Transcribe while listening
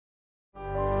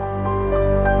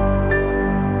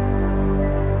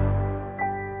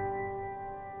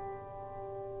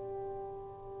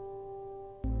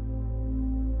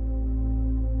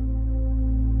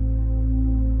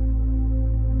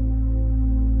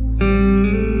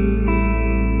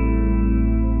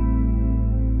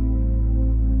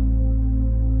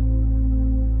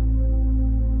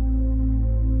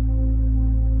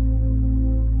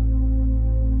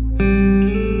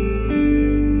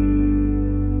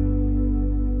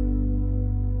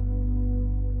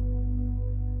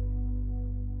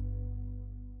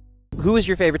who is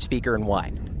your favorite speaker and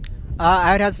why?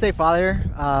 I would have to say Father.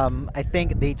 I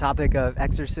think the topic of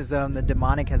exorcism, the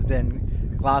demonic, has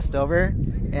been glossed over.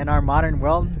 In our modern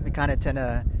world, we kind of tend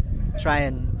to try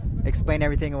and explain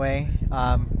everything away.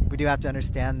 We do have to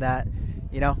understand that,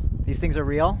 these things are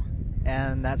real,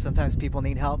 and that sometimes people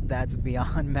need help that's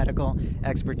beyond medical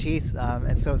expertise.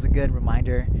 And so it's a good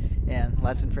reminder and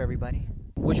lesson for everybody.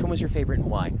 Which one was your favorite and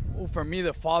why? Well, for me,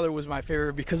 the Father was my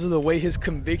favorite because of the way his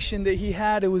conviction that he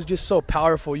had. It was just so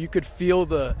powerful. You could feel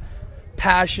the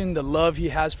passion, the love he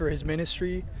has for his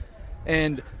ministry.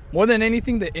 And more than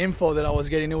anything, the info that I was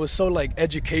getting, it was so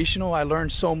educational. I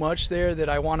learned so much there that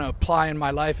I want to apply in my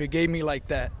life. It gave me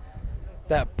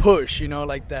that push,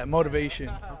 that motivation.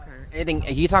 Anything?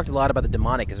 He talked a lot about the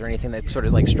demonic. Is there anything that sort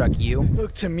of struck you?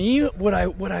 Look, to me, what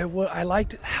I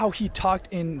liked how he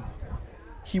talked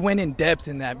he went in depth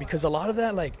in that, because a lot of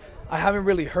that, I haven't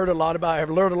really heard a lot about.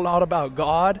 I've learned a lot about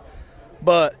God,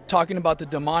 but talking about the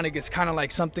demonic, it's kind of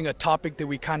a topic that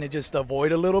we kind of just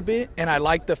avoid a little bit. And I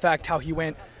like the fact how he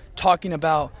went talking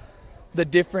about the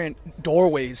different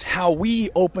doorways, how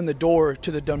we open the door to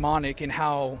the demonic and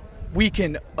how we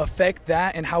can affect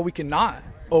that and how we can not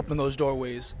open those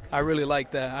doorways. I really like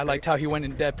that. I liked how he went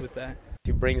in depth with that.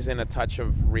 He brings in a touch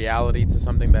of reality to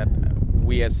something that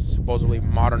we as supposedly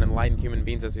modern enlightened human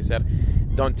beings, as he said,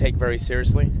 don't take very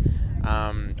seriously.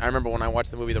 I remember when I watched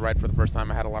the movie The Rite for the first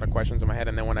time, I had a lot of questions in my head,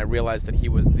 and then when I realized that he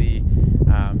was the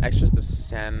Exorcist of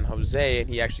San Jose, and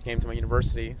he actually came to my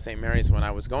university, St. Mary's, when I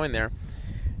was going there,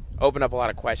 opened up a lot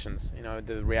of questions,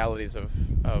 the realities of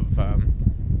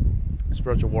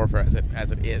spiritual warfare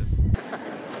as it is.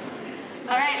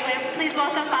 All right, please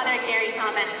welcome Father Gary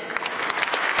Thomas.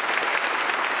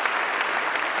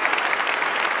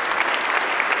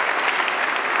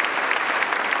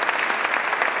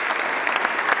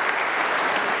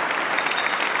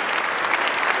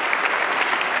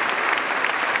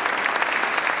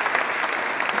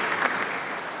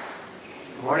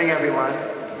 Good morning, everyone.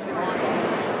 Good morning.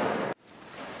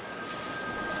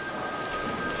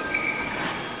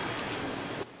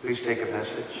 Please take a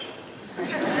message.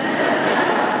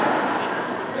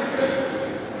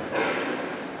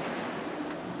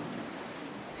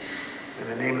 In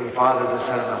the name of the Father, the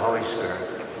Son, and the Holy Spirit.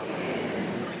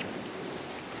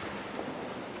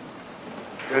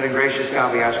 Good and gracious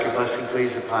God, we ask your blessing,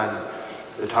 please, upon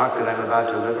the talk that I'm about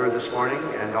to deliver this morning,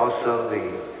 and also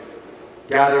the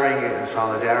gathering in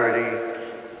solidarity.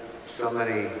 So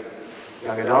many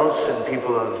young adults and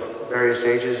people of various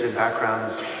ages and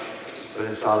backgrounds, but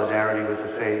in solidarity with the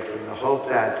faith, and the hope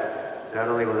that not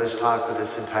only will this talk, but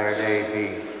this entire day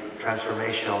be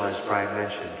transformational, as Brian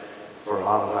mentioned, for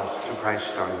all of us through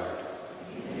Christ our Lord.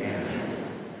 Amen.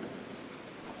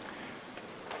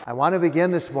 I want to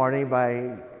begin this morning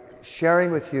by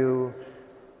sharing with you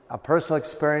a personal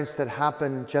experience that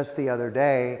happened just the other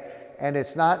day. And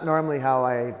it's not normally how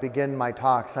I begin my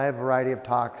talks. I have a variety of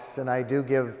talks, and I do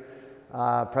give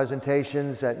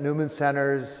presentations at Newman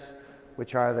Centers,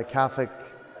 which are the Catholic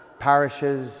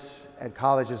parishes at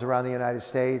colleges around the United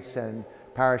States and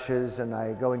parishes, and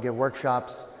I go and give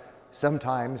workshops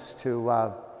sometimes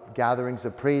to gatherings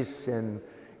of priests in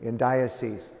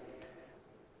dioceses.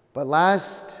 But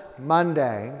last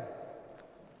Monday,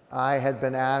 I had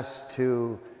been asked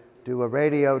to do a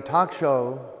radio talk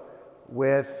show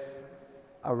with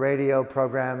a radio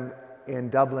program in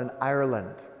Dublin,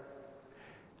 Ireland.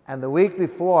 And the week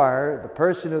before, the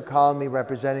person who called me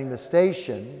representing the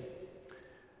station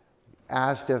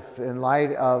asked if, in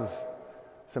light of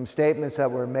some statements that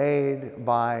were made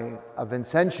by a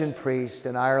Vincentian priest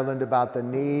in Ireland about the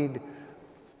need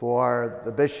for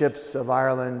the bishops of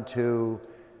Ireland to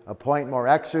appoint more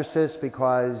exorcists,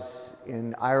 because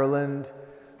in Ireland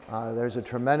there's a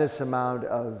tremendous amount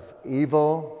of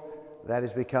evil that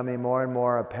is becoming more and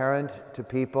more apparent to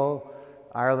people.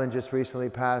 Ireland just recently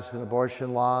passed an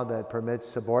abortion law that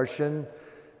permits abortion.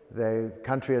 The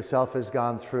country itself has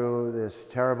gone through this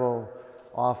terrible,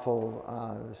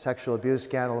 awful sexual abuse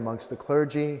scandal amongst the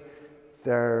clergy.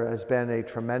 There has been a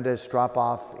tremendous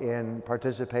drop-off in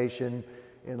participation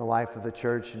in the life of the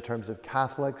church in terms of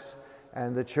Catholics.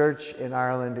 And the church in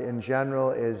Ireland in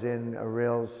general is in a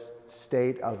real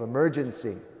state of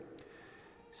emergency.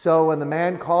 So when the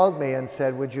man called me and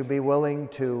said, would you be willing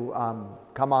to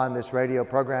come on this radio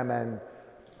program and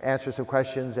answer some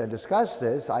questions and discuss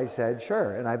this, I said,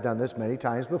 sure. And I've done this many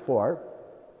times before.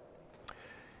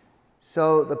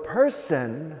 So the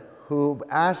person who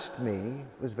asked me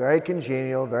was very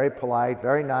congenial, very polite,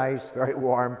 very nice, very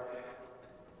warm.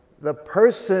 The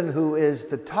person who is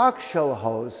the talk show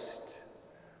host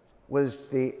was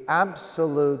the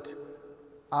absolute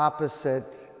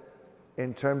opposite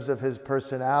in terms of his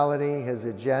personality, his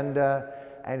agenda,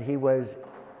 and he was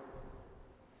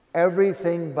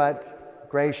everything but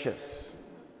gracious.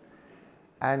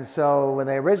 And so when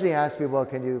they originally asked me, well,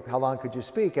 how long could you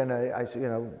speak? And I said,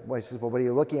 I said, well, what are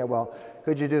you looking at? Well,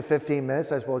 could you do 15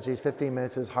 minutes? I said, well, geez, 15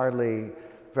 minutes is hardly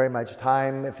very much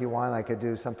time. If you want, I could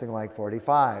do something like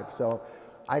 45. So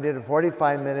I did a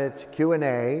 45-minute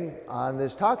Q&A on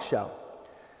this talk show.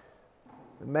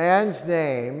 The man's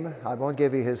name, I won't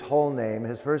give you his whole name,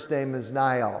 his first name is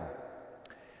Niall.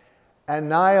 And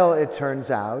Niall, it turns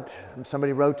out,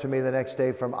 somebody wrote to me the next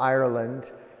day from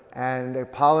Ireland and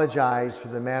apologized for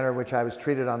the manner in which I was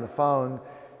treated on the phone.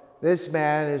 This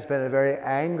man has been a very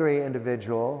angry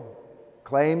individual,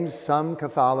 claims some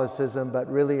Catholicism,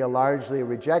 but really largely a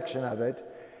rejection of it,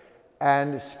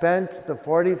 and spent the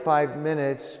 45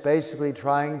 minutes basically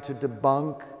trying to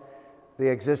debunk the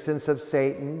existence of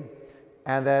Satan,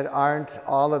 and that aren't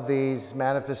all of these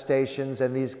manifestations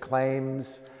and these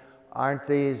claims, aren't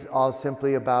these all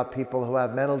simply about people who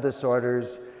have mental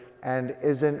disorders, and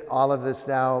isn't all of this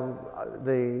now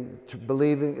the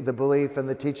belief and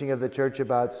the teaching of the church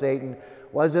about Satan,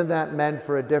 wasn't that meant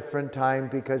for a different time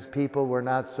because people were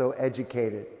not so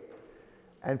educated?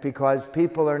 And because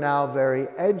people are now very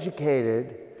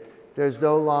educated, there's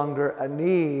no longer a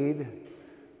need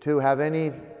to have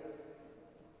any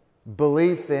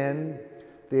belief in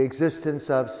the existence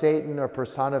of Satan or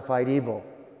personified evil.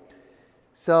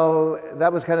 So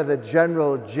that was kind of the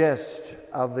general gist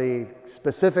of the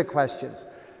specific questions.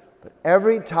 But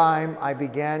every time I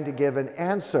began to give an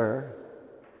answer,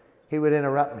 he would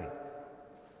interrupt me.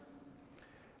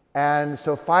 And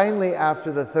so finally,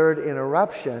 after the third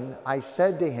interruption, I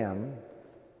said to him,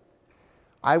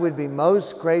 I would be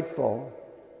most grateful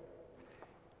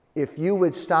if you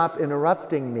would stop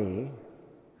interrupting me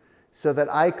so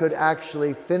that I could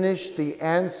actually finish the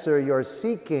answer you're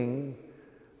seeking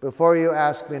before you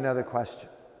ask me another question.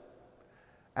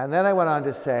 And then I went on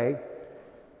to say,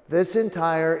 this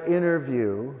entire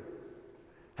interview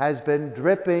has been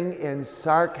dripping in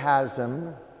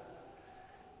sarcasm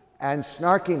and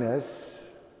snarkiness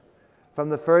from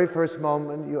the very first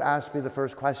moment you asked me the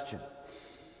first question.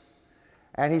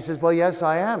 And he says, well, yes,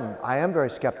 I am. I am very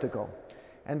skeptical.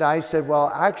 And I said, well,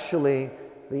 actually,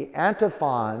 the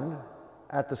antiphon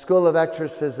at the School of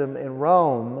Exorcism in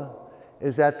Rome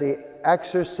is that the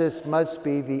exorcist must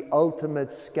be the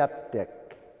ultimate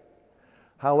skeptic.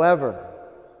 However,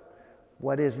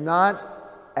 what is not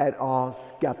at all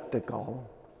skeptical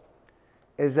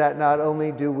is that not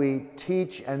only do we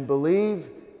teach and believe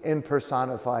in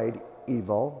personified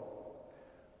evil,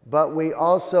 but we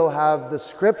also have the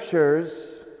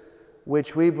scriptures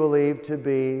which we believe to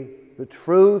be the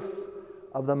truth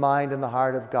of the mind and the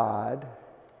heart of God.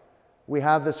 We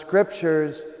have the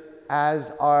scriptures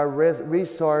as our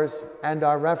resource and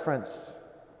our reference.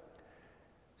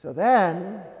 So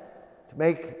then,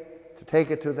 to take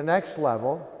it to the next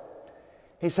level,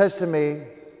 he says to me,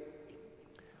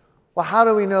 well, how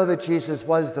do we know that Jesus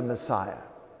was the Messiah?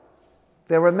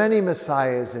 There were many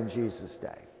Messiahs in Jesus'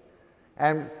 day.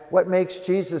 And what makes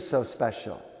Jesus so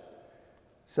special?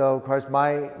 So, of course,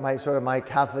 my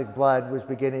Catholic blood was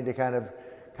beginning to kind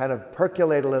of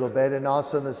percolate a little bit, and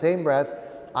also in the same breath,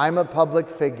 I'm a public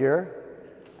figure,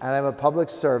 and I'm a public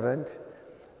servant,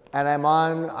 and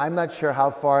I'm not sure how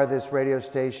far this radio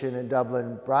station in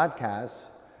Dublin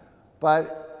broadcasts,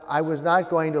 but I was not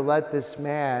going to let this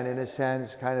man, in a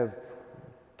sense, kind of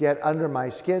get under my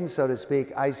skin, so to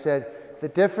speak. I said, the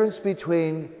difference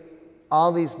between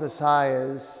all these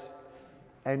messiahs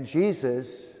and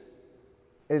Jesus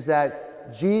is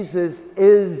that Jesus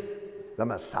is the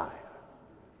Messiah.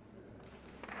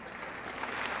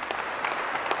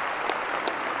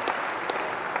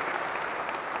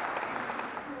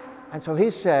 And so he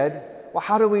said, well,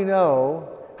 how do we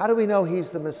know? How do we know he's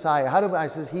the Messiah? I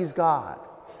says, he's God.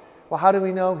 Well, how do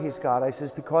we know he's God? I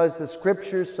says, because the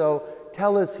scriptures so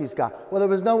tell us he's God. Well, there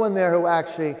was no one there who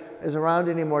actually is around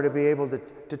anymore to be able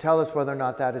to tell us whether or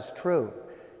not that is true.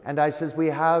 And I says, we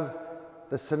have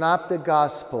the synoptic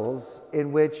gospels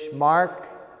in which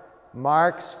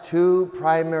Mark's two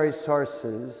primary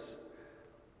sources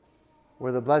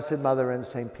were the Blessed Mother and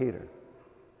St. Peter,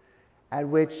 at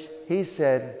which he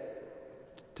said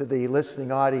to the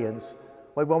listening audience,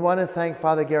 we want to thank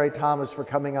Father Gary Thomas for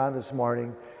coming on this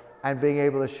morning and being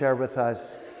able to share with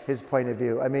us his point of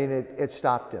view. I mean, it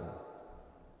stopped him.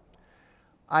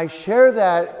 I share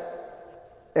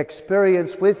that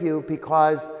experience with you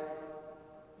because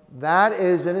that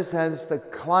is, in a sense, the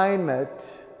climate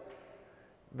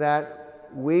that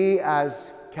we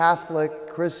as Catholic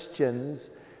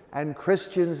Christians and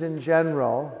Christians in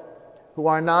general who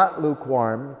are not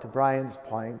lukewarm, to Brian's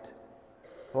point,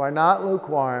 who are not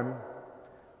lukewarm,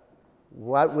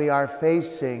 what we are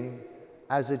facing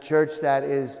as a church that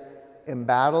is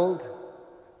embattled,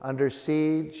 under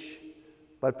siege,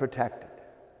 but protected.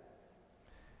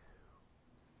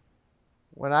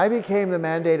 When I became the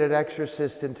mandated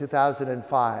exorcist in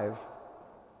 2005,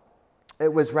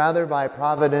 it was rather by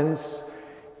providence,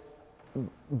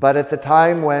 but at the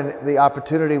time when the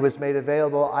opportunity was made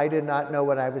available, I did not know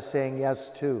what I was saying yes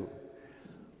to.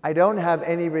 I don't have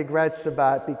any regrets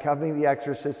about becoming the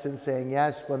exorcist and saying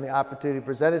yes. When the opportunity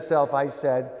presented itself, I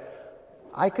said,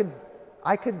 I could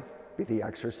be the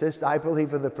exorcist. I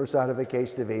believe in the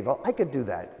personification of evil. I could do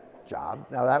that job.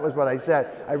 Now, that was what I said.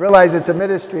 I realize it's a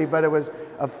ministry, but it was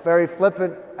a very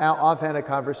flippant, offhanded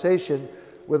conversation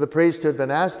with a priest who had been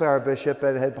asked by our bishop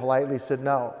and had politely said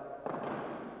no.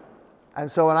 And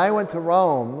so when I went to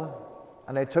Rome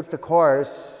and I took the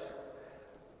course,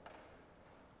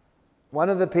 one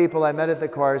of the people I met at the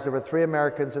course, there were 3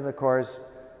 Americans in the course,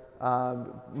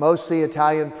 mostly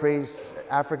Italian priests,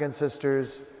 African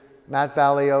sisters, Matt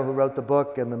Ballio, who wrote the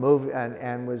book and the movie,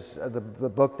 and was the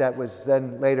book that was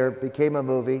then later became a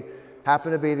movie,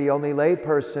 happened to be the only lay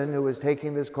person who was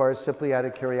taking this course simply out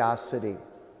of curiosity.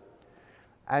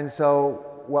 And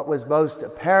so what was most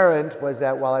apparent was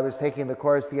that while I was taking the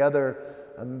course, the other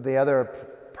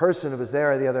person who was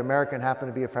there, the other American,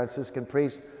 happened to be a Franciscan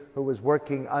priest who was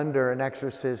working under an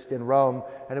exorcist in Rome,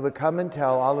 and who would come and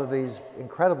tell all of these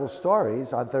incredible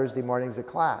stories on Thursday mornings at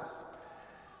class.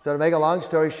 So to make a long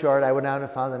story short, I went out and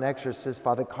found an exorcist,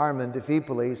 Father Carmen de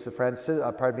Fipolis,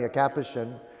 a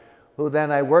Capuchin, who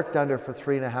then I worked under for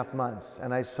 3.5 months,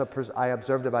 and I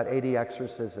observed about 80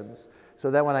 exorcisms. So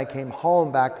that when I came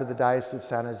home back to the Diocese of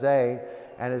San Jose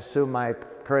and assumed my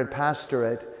current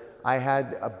pastorate, I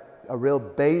had a real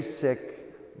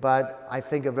basic, but I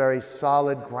think a very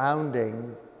solid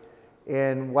grounding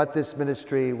in what this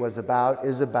ministry was about,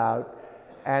 is about,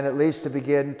 and at least to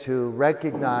begin to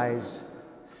recognize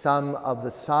some of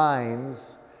the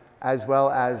signs as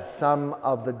well as some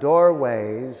of the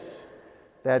doorways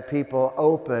that people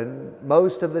open,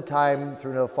 most of the time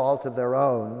through no fault of their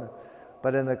own.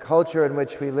 But in the culture in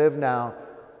which we live now,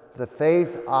 the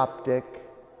faith optic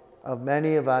of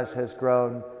many of us has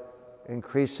grown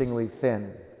increasingly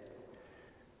thin.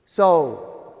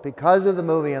 So, because of the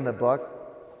movie and the book,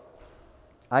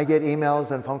 I get emails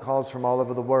and phone calls from all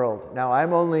over the world. Now,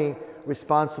 I'm only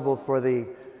responsible for the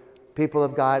people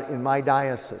of God in my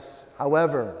diocese.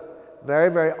 However, very,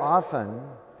 very often,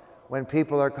 when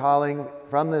people are calling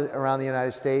from around the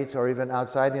United States or even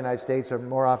outside the United States, or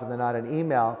more often than not an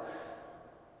email,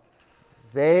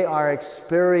 they are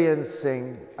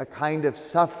experiencing a kind of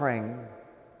suffering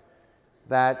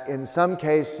that in some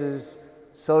cases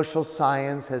social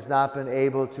science has not been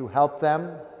able to help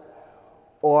them,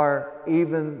 or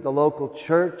even the local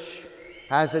church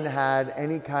hasn't had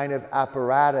any kind of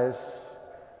apparatus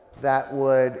that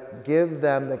would give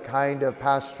them the kind of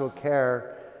pastoral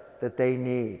care that they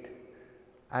need.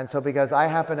 And so because I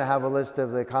happen to have a list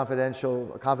of the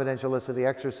confidential list of the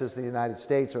exorcists in the United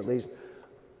States, or at least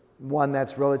one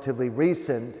that's relatively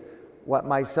recent, what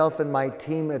myself and my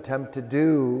team attempt to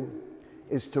do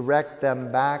is to direct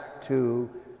them back to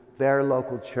their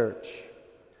local church.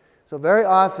 So very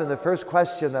often the first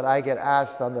question that I get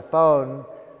asked on the phone,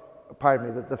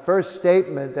 the first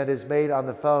statement that is made on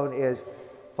the phone is,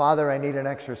 "Father, I need an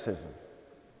exorcism."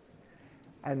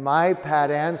 And my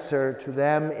pat answer to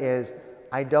them is,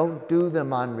 I don't do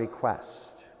them on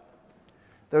request.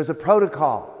 There's a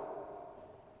protocol.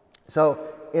 So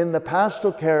in the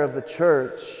pastoral care of the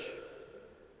church,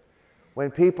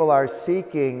 when people are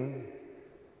seeking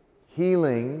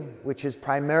healing, which is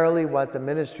primarily what the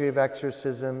ministry of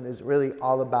exorcism is really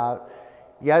all about,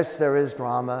 yes, there is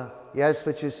drama. Yes,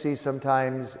 what you see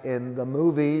sometimes in the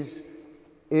movies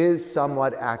is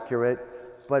somewhat accurate,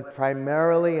 but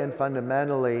primarily and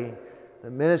fundamentally, the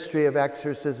ministry of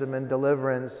exorcism and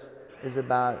deliverance is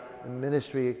about the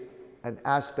ministry, an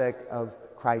aspect of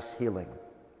Christ's healing.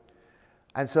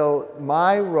 And so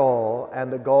my role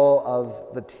and the goal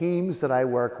of the teams that I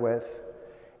work with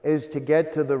is to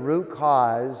get to the root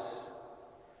cause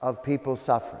of people's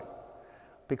suffering.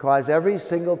 Because every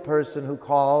single person who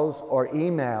calls or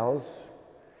emails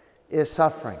is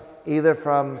suffering, either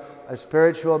from a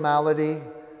spiritual malady,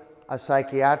 a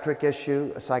psychiatric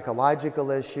issue, a psychological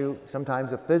issue,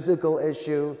 sometimes a physical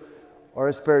issue, or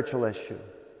a spiritual issue.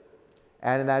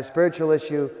 And that spiritual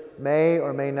issue may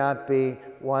or may not be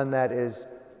one that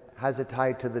has a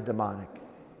tie to the demonic.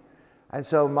 And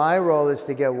so my role is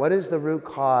to get what is the root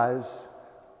cause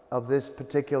of this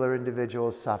particular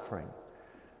individual's suffering.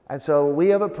 And so we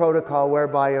have a protocol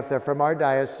whereby if they're from our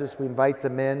diocese, we invite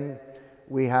them in.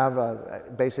 We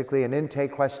have basically an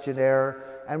intake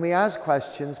questionnaire, and we ask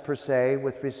questions per se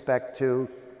with respect to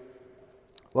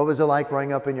what was it like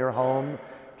growing up in your home?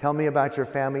 Tell me about your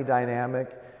family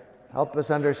dynamic. Help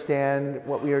us understand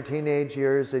what were your teenage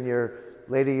years and your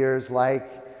later years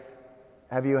like.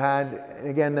 Have you had, and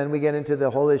again, then we get into the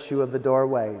whole issue of the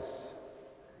doorways.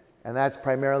 And that's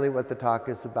primarily what the talk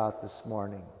is about this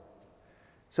morning.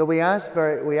 So we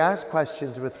ask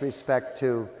questions with respect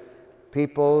to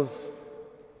people's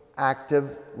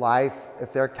active life,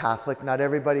 if they're Catholic. Not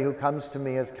everybody who comes to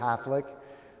me is Catholic,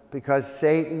 because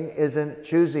Satan isn't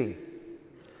choosy.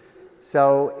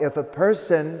 So if a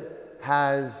person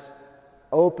has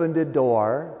opened a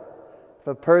door, if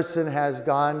a person has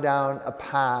gone down a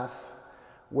path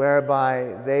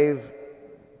whereby they've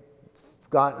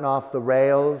gotten off the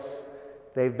rails,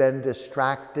 they've been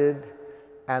distracted,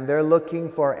 and they're looking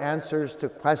for answers to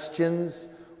questions,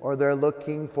 or they're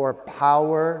looking for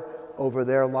power over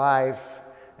their life,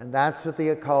 and that's what the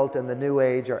occult and the New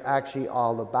Age are actually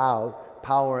all about,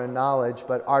 power and knowledge,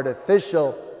 but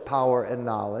artificial power and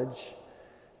knowledge.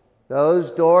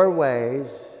 Those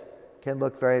doorways can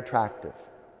look very attractive.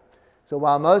 So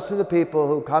while most of the people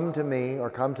who come to me or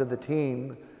come to the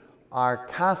team are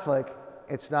Catholic,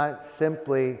 it's not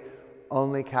simply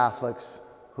only Catholics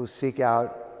who seek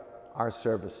out our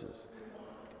services.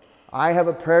 I have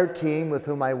a prayer team with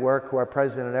whom I work who are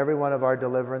present in every one of our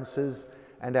deliverances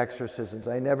and exorcisms.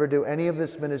 I never do any of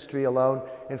this ministry alone.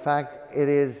 In fact,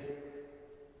 this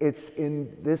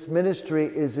ministry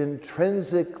is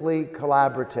intrinsically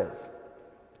collaborative.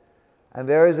 And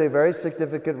there is a very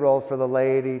significant role for the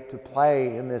laity to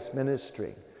play in this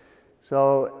ministry.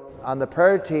 So on the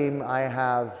prayer team, I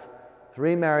have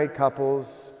 3 married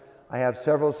couples, I have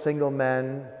several single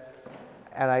men,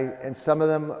 and some of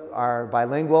them are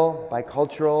bilingual,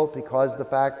 bicultural, because the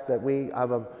fact that we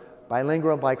have a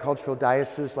bilingual, bicultural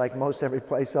diocese like most every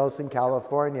place else in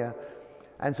California.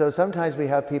 And so sometimes we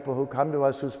have people who come to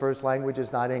us whose first language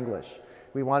is not English.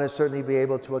 We want to certainly be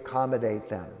able to accommodate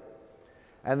them.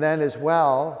 And then as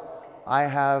well, I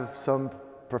have some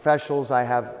professionals. I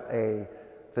have a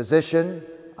physician,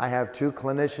 I have 2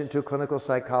 clinicians, 2 clinical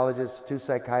psychologists, 2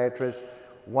 psychiatrists.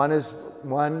 One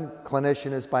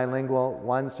clinician is bilingual,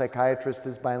 1 psychiatrist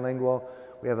is bilingual.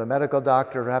 We have a medical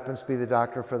doctor who happens to be the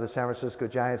doctor for the San Francisco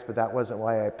Giants, but that wasn't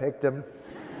why I picked him.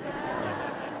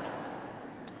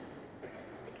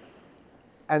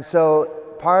 And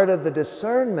so part of the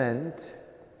discernment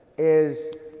is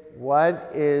what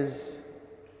is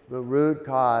the root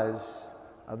cause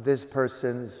of this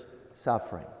person's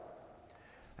suffering.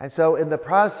 And so in the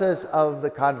process of the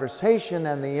conversation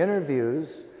and the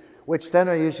interviews, which then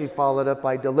are usually followed up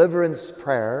by deliverance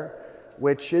prayer,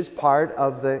 which is part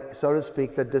of the, so to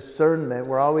speak, the discernment.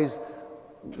 We're always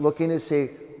looking to see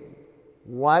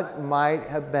what might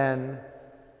have been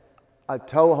a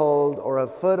toehold or a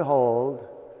foothold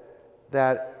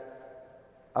that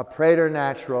a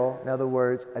preternatural, in other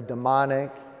words, a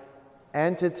demonic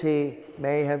entity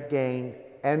may have gained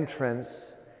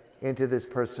entrance into this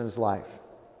person's life.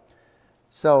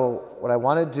 So what I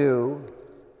want to do,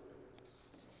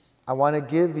 I want to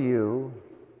give you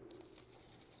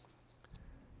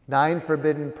 9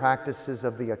 forbidden practices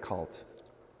of the occult.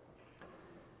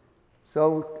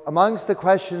 So amongst the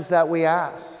questions that we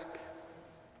ask,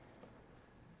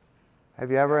 have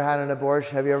you ever had an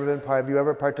abortion? Have you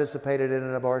ever participated in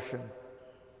an abortion?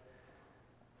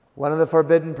 One of the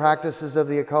forbidden practices of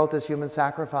the occult is human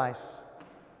sacrifice.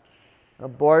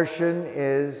 Abortion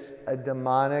is a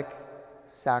demonic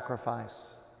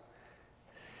sacrifice.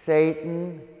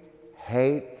 Satan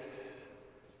hates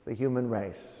the human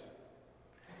race.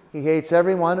 He hates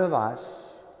every one of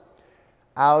us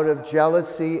out of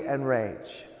jealousy and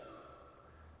rage.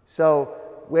 So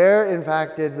where, in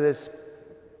fact, did this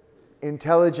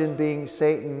intelligent being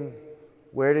Satan,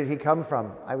 where did he come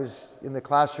from? I was in the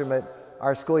classroom at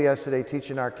our school yesterday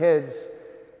teaching our kids,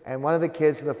 and one of the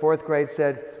kids in the 4th grade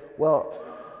said, well,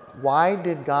 why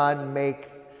did God make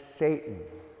Satan?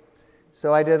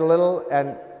 So I did a little,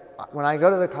 and when I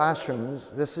go to the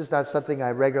classrooms, this is not something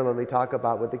I regularly talk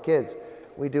about with the kids.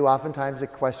 We do oftentimes a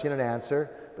question and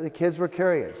answer, but the kids were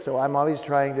curious. So I'm always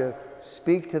trying to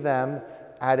speak to them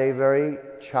at a very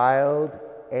child,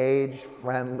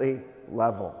 age-friendly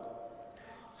level.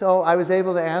 So I was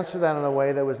able to answer that in a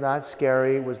way that was not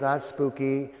scary, was not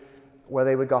spooky, where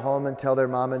they would go home and tell their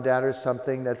mom and dad or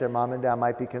something that their mom and dad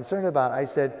might be concerned about. I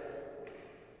said,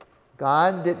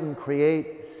 God didn't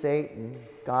create Satan.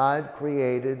 God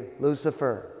created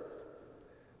Lucifer,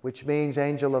 which means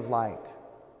angel of light.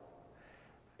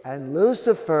 And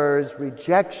Lucifer's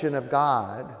rejection of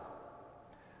God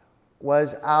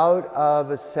was out of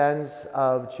a sense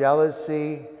of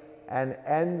jealousy and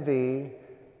envy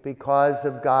because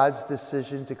of God's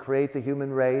decision to create the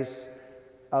human race,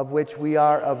 of which we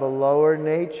are of a lower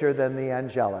nature than the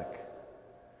angelic.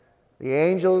 The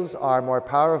angels are more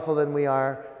powerful than we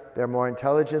are, they're more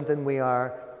intelligent than we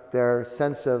are, their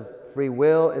sense of free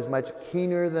will is much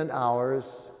keener than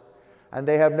ours, and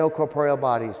they have no corporeal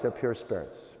bodies, they're pure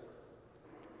spirits.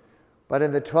 But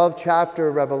in the 12th chapter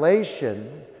of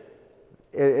Revelation,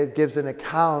 it gives an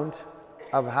account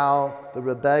of how the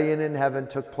rebellion in heaven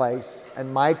took place,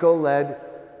 and Michael led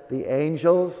the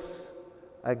angels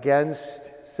against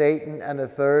Satan and a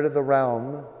third of the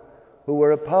realm who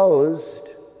were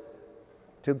opposed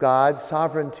to God's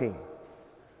sovereignty,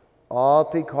 all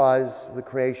because of the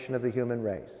creation of the human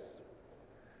race.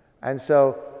 And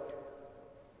so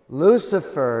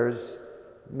Lucifer's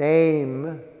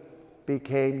name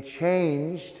became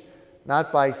changed,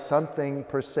 not by something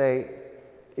per se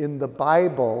in the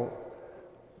Bible,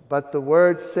 but the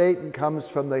word Satan comes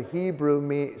from the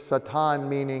Hebrew Satan,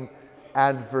 meaning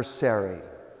adversary.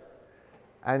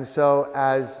 And so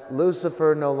as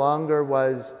Lucifer no longer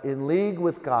was in league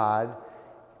with God,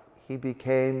 he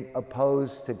became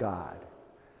opposed to God.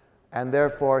 And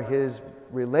therefore his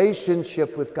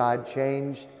relationship with God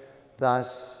changed,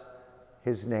 thus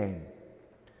his name.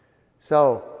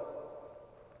 So,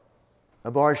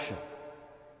 abortion,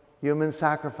 human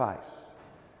sacrifice,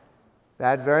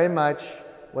 that very much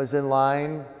was in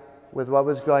line with what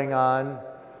was going on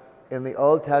in the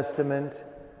Old Testament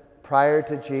prior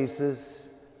to Jesus,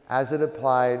 as it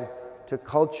applied to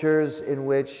cultures in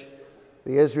which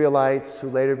the Israelites, who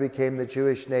later became the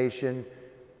Jewish nation,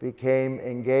 became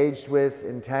engaged with,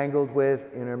 entangled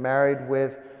with, intermarried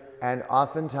with, and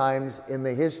oftentimes in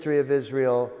the history of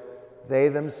Israel, they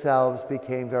themselves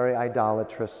became very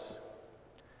idolatrous.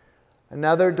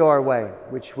 Another doorway,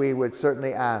 which we would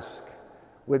certainly ask,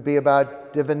 would be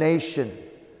about divination,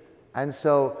 and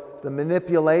so the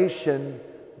manipulation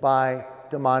by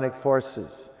demonic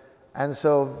forces. And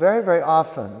so very, very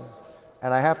often,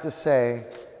 and I have to say,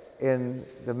 in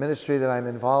the ministry that I'm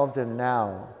involved in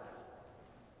now,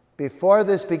 before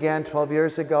this began 12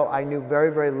 years ago, I knew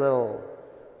very, very little,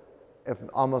 if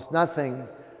almost nothing,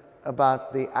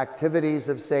 about the activities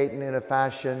of Satan in a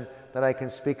fashion that I can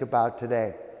speak about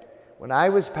today. When I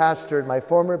was pastor in my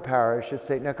former parish at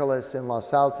St. Nicholas in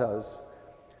Los Altos,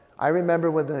 I remember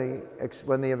when the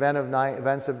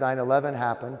events of 9/11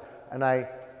 happened, and I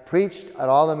preached at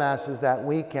all the masses that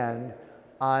weekend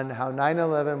on how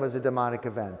 9/11 was a demonic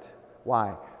event.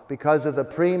 Why? Because of the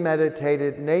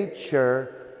premeditated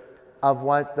nature of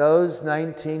what those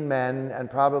 19 men, and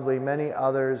probably many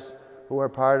others who were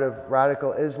part of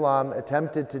radical Islam,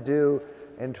 attempted to do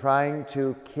in trying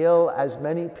to kill as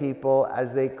many people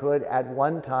as they could at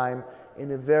one time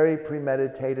in a very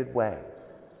premeditated way.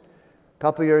 A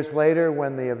couple years later,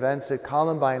 when the events at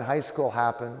Columbine High School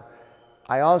happened,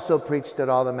 I also preached at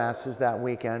all the masses that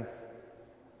weekend,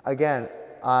 again,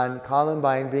 on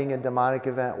Columbine being a demonic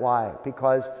event. Why?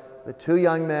 Because the two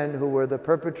young men who were the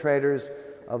perpetrators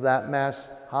of that mass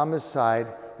homicide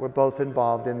were both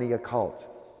involved in the occult.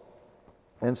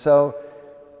 And so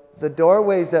the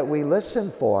doorways that we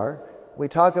listen for, we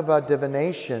talk about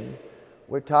divination,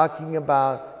 we're talking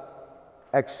about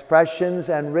expressions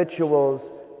and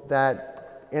rituals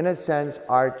that, in a sense,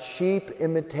 are cheap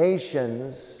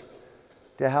imitations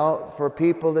to help for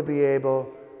people to be able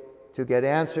to get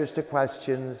answers to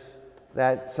questions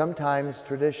that sometimes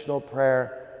traditional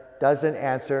prayer doesn't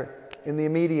answer in the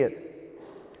immediate.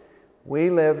 We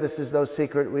live, this is no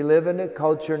secret, we live in a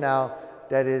culture now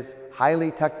that is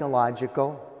highly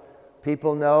technological.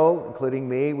 People know, including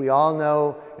me, we all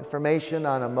know information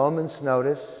on a moment's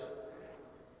notice.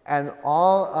 And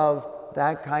all of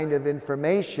that kind of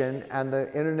information and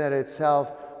the internet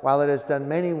itself, while it has done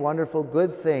many wonderful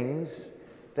good things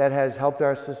that has helped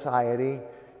our society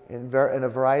in a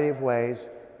variety of ways,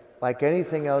 like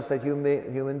anything else that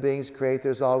human beings create,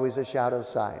 there's always a shadow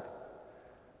side.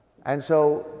 And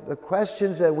so the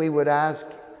questions that we would ask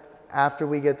after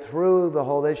we get through the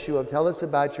whole issue of tell us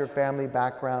about your family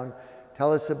background,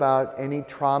 tell us about any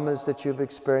traumas that you've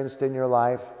experienced in your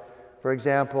life. For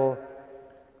example,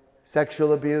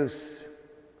 sexual abuse.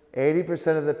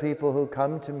 80% of the people who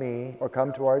come to me or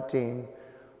come to our team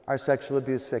are sexual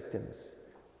abuse victims.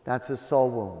 That's a soul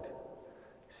wound.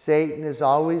 Satan is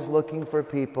always looking for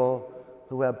people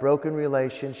who have broken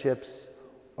relationships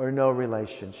or no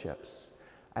relationships.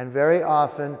 And very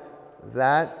often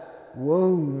that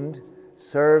wound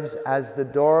serves as the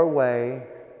doorway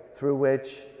through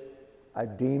which a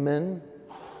demon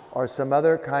or some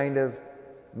other kind of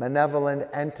malevolent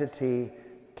entity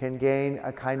can gain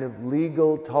a kind of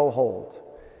legal toehold.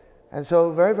 And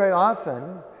so very, very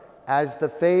often, as the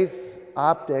faith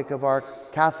optic of our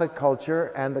Catholic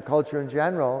culture and the culture in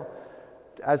general,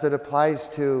 as it applies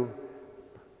to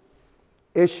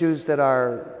issues that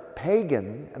are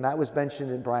pagan, and that was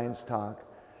mentioned in Brian's talk,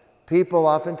 people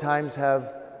oftentimes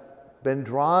have been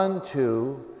drawn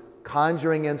to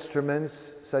conjuring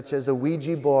instruments such as a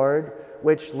Ouija board,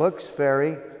 which looks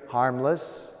very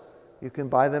harmless. You can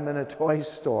buy them in a toy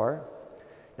store.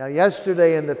 Now,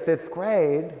 yesterday in the 5th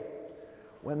grade,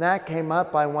 when that came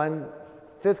up by one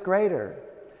 5th grader,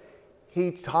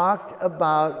 he talked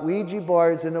about Ouija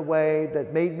boards in a way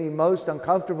that made me most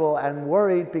uncomfortable and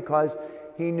worried, because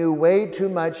he knew way too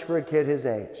much for a kid his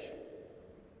age,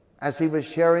 as he was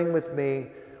sharing with me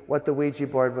what the Ouija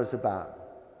board was about,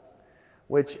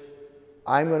 which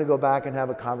I'm going to go back and have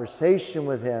a conversation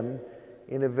with him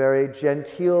in a very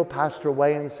genteel, pastoral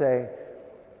way and say,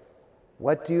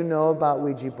 what do you know about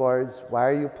Ouija boards? Why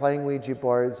are you playing Ouija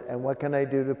boards? And what can I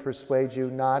do to persuade you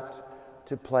not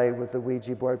to play with the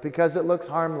Ouija board? Because it looks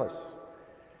harmless.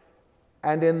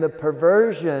 And in the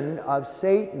perversion of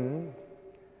Satan,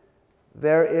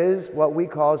 there is what we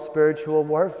call spiritual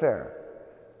warfare.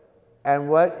 And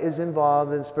what is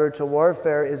involved in spiritual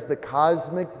warfare is the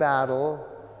cosmic battle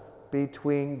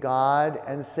between God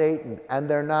and Satan. And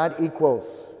they're not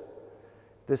equals.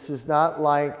 This is not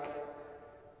like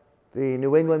the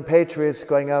New England Patriots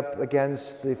going up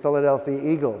against the Philadelphia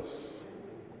Eagles.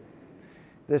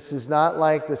 This is not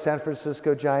like the San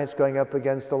Francisco Giants going up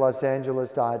against the Los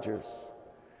Angeles Dodgers.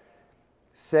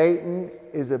 Satan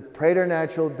is a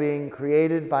preternatural being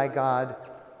created by God.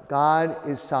 God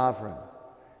is sovereign.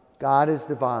 God is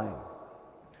divine.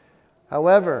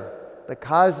 However, the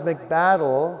cosmic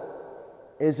battle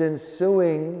is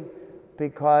ensuing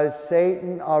because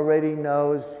Satan already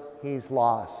knows he's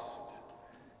lost.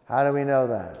 How do we know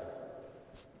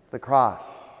that? The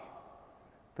cross.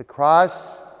 The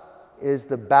cross is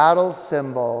the battle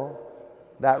symbol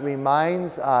that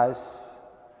reminds us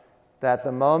that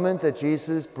the moment that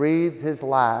Jesus breathed his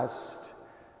last,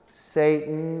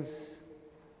 Satan's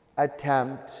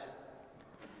attempt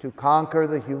to conquer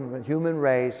the human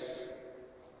race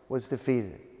was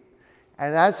defeated.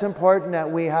 And that's important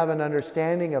that we have an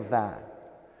understanding of that,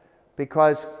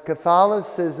 because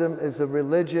Catholicism is a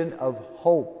religion of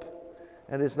hope.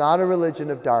 It is not a religion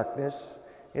of darkness.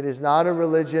 It is not a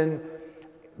religion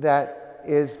that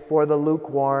is for the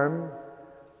lukewarm.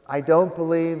 I don't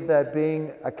believe that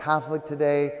being a Catholic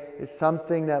today is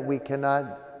something that we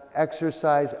cannot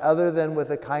exercise other than with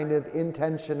a kind of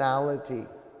intentionality.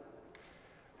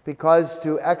 Because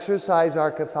to exercise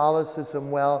our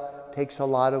Catholicism well takes a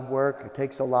lot of work, it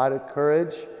takes a lot of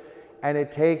courage, and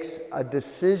it takes a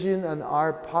decision on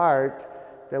our part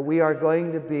that we are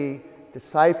going to be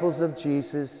disciples of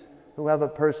Jesus who have a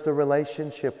personal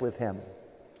relationship with him.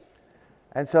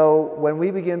 And so when we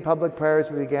begin public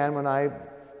prayers, we began when I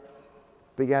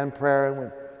began prayer and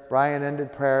when Brian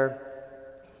ended prayer,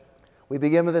 we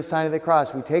begin with the sign of the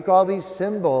cross. We take all these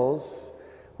symbols,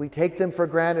 we take them for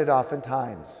granted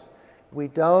oftentimes. We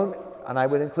don't, and I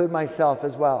would include myself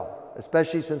as well,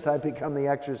 especially since I've become the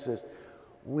exorcist,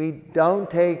 we don't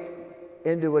take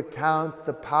into account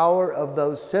the power of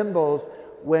those symbols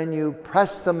when you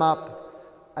press them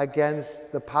up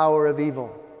against the power of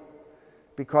evil.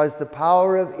 Because the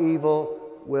power of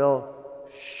evil will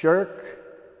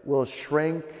shirk, will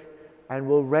shrink, and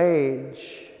will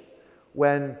rage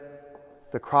when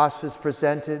the cross is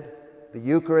presented, the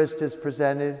Eucharist is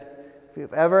presented. If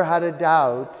you've ever had a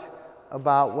doubt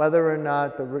about whether or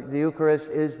not the Eucharist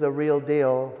is the real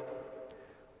deal,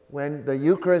 when the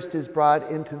Eucharist is brought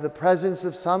into the presence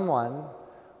of someone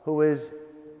who is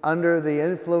under the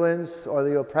influence or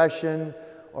the oppression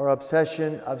or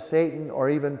obsession of Satan or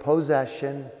even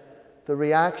possession, the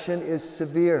reaction is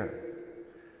severe.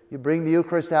 You bring the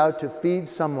Eucharist out to feed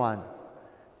someone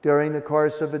during the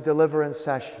course of a deliverance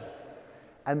session,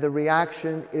 and the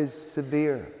reaction is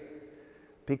severe,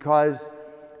 because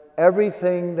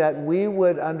everything that we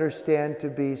would understand to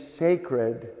be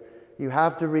sacred, you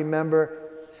have to remember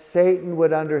Satan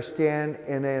would understand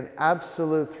in an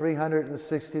absolute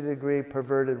 360-degree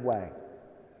perverted way.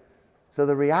 So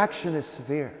the reaction is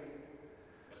severe.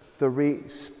 The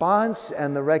response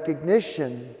and the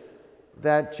recognition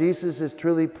that Jesus is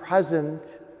truly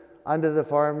present under the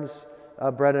forms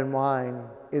of bread and wine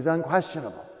is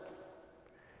unquestionable.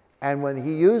 And when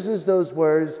he uses those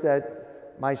words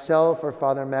that myself or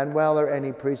Father Manuel or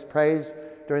any priest prays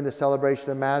during the celebration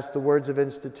of Mass, the words of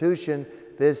institution,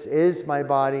 "This is my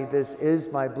body, this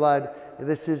is my blood,"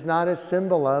 This is not a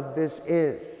symbol of, this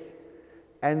is.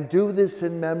 And do this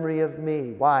in memory of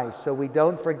me. Why? So we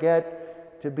don't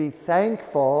forget to be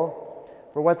thankful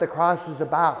for what the cross is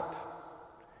about.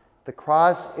 The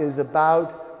cross is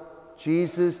about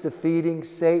Jesus defeating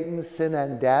Satan, sin,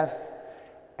 and death,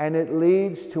 and it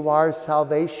leads to our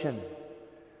salvation.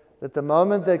 That the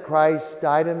moment that Christ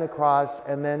died on the cross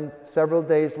and then several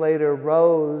days later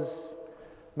rose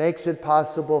makes it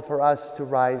possible for us to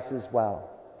rise as well.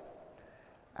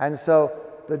 And so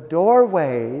the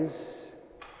doorways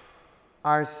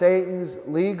are Satan's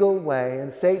legal way,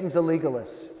 and Satan's a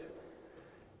legalist.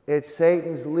 It's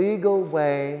Satan's legal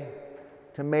way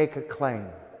to make a claim.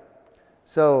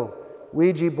 So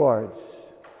Ouija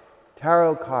boards,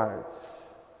 tarot cards,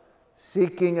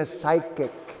 seeking a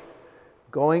psychic,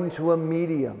 going to a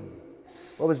medium.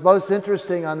 What was most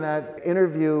interesting on that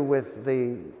interview with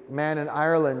the man in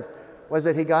Ireland was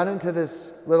that he got into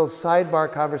this little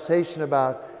sidebar conversation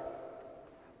about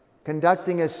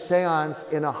conducting a seance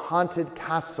in a haunted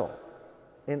castle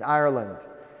in Ireland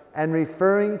and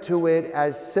referring to it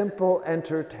as simple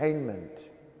entertainment.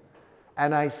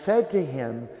 And I said to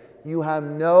him, you have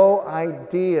no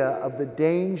idea of the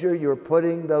danger you're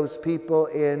putting those people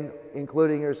in,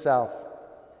 including yourself.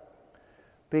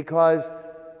 Because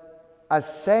a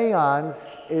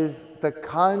seance is the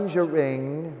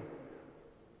conjuring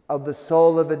of the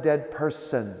soul of a dead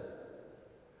person.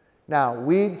 Now,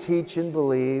 we teach and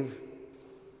believe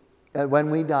that when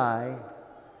we die,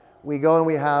 we go and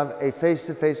we have a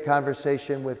face-to-face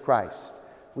conversation with Christ.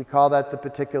 We call that the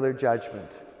particular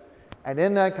judgment. And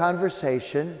in that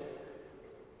conversation,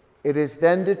 it is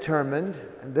then determined,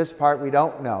 and this part we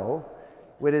don't know,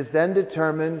 it is then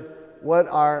determined what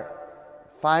our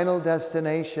final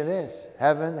destination is,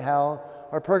 heaven, hell,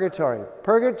 or purgatory.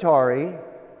 Purgatory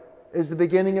is the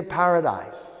beginning of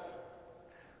paradise.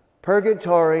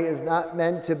 Purgatory is not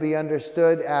meant to be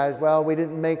understood as, well, we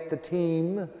didn't make the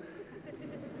team,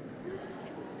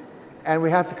 and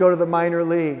we have to go to the minor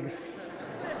leagues.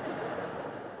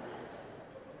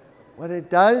 What it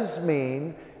does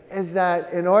mean is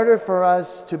that in order for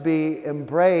us to be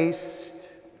embraced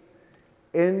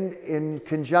in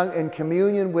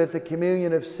communion with the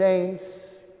communion of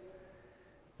saints,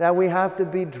 that we have to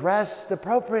be dressed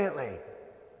appropriately.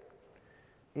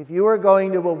 If you are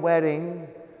going to a wedding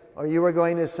or you are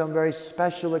going to some very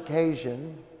special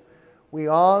occasion, we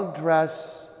all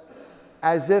dress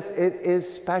as if it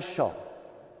is special.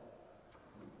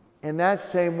 In that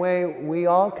same way, we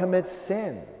all commit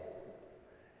sin.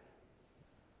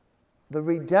 The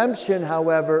redemption,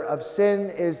 however, of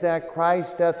sin is that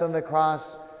Christ's death on the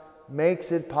cross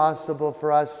makes it possible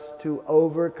for us to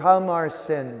overcome our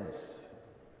sins,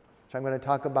 which I'm going to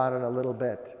talk about in a little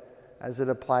bit as it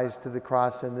applies to the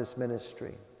cross in this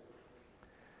ministry.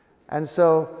 And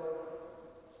so,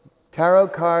 tarot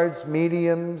cards,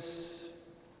 mediums,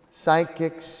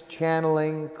 psychics,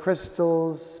 channeling,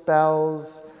 crystals,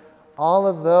 spells, all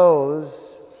of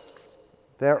those,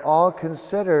 they're all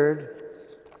considered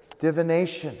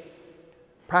divination,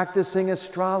 practicing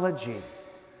astrology.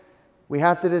 We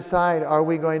have to decide, are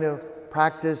we going to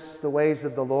practice the ways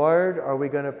of the Lord? Or are we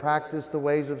going to practice the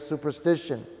ways of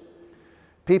superstition?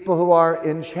 People who are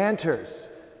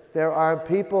enchanters. There are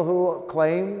people who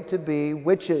claim to be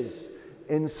witches.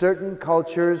 In certain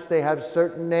cultures, they have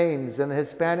certain names. In the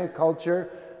Hispanic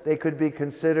culture, they could be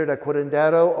considered a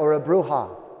curandero or a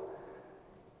bruja.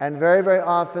 And very, very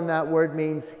often that word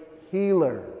means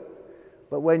healer.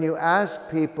 But when you ask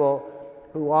people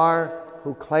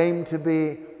who claim to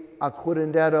be a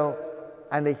curandero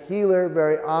and a healer,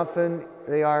 very often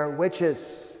they are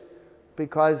witches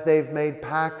because they've made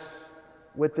pacts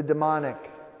with the demonic.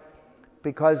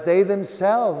 Because they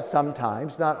themselves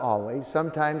sometimes, not always,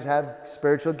 sometimes have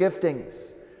spiritual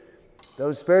giftings.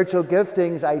 Those spiritual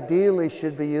giftings ideally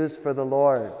should be used for the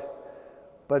Lord.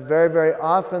 But very, very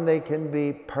often they can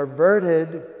be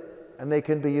perverted and they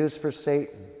can be used for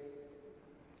Satan.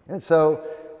 And so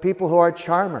people who are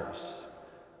charmers,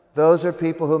 those are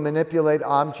people who manipulate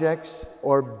objects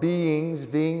or beings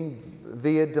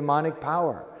via demonic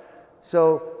power.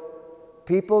 So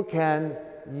people can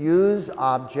use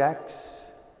objects.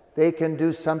 They can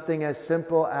do something as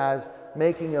simple as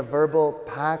making a verbal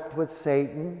pact with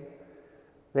Satan.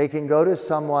 They can go to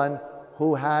someone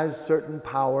who has certain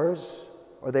powers,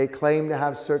 or they claim to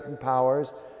have certain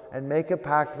powers, and make a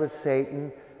pact with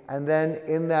Satan. And then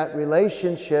in that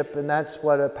relationship, and that's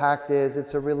what a pact is,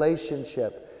 it's a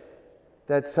relationship,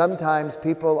 that sometimes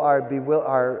people are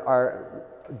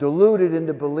deluded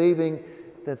into believing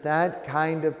that that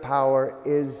kind of power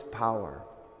is power.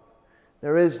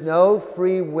 There is no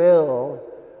free will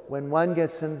when one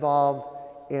gets involved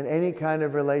in any kind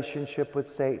of relationship with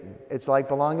Satan. It's like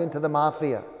belonging to the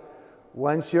mafia.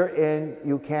 Once you're in,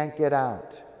 you can't get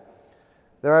out.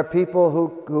 There are people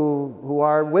who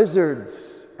are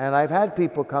wizards, and I've had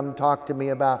people come talk to me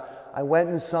about, I went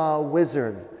and saw a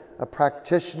wizard, a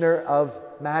practitioner of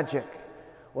magic.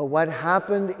 Well, what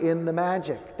happened in the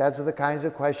magic? Those are the kinds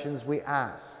of questions we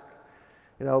ask.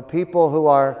 You know, people who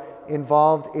are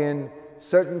involved in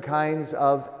certain kinds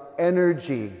of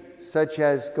energy, such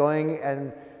as going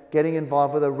and getting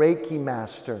involved with a Reiki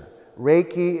master.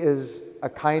 Reiki is a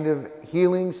kind of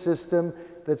healing system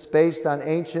that's based on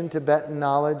ancient Tibetan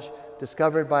knowledge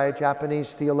discovered by a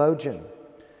Japanese theologian.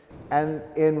 And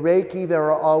in Reiki, there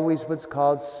are always what's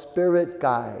called spirit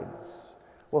guides.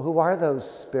 Well, who are those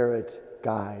spirit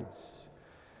guides?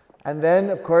 And then,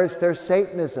 of course, there's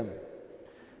Satanism.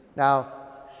 Now,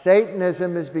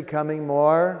 Satanism is becoming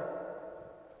more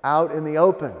out in the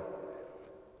open.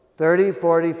 30,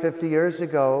 40, 50 years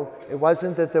ago, it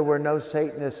wasn't that there were no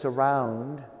Satanists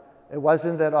around. It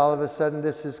wasn't that all of a sudden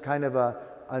this is kind of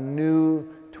a new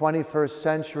 21st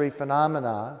century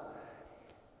phenomena.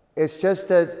 It's just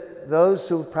that those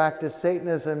who practice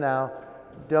Satanism now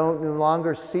don't no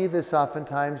longer see this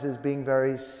oftentimes as being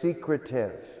very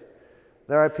secretive.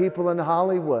 There are people in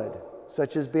Hollywood,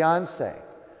 such as Beyonce,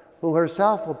 who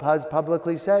herself has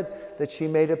publicly said that she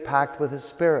made a pact with a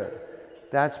spirit.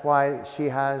 That's why she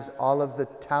has all of the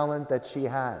talent that she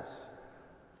has.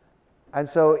 And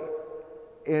so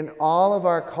in all of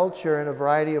our culture, in a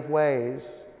variety of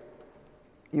ways,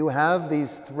 you have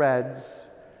these threads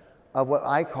of what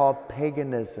I call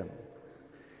paganism.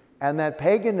 And that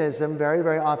paganism, very,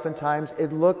 very oftentimes,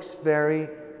 it looks very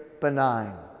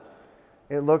benign.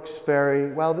 It looks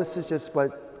very, well, this is just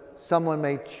what someone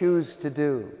may choose to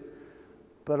do.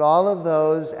 But all of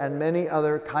those and many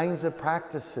other kinds of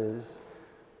practices,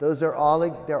 they're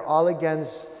all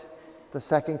against the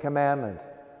second commandment.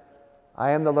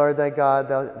 I am the Lord thy God,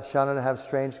 thou shalt not have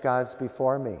strange gods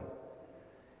before me.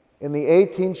 In the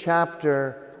 18th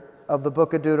chapter of the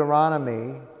book of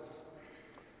Deuteronomy,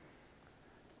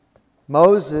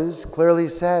 Moses clearly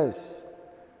says,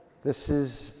 this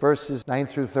is verses 9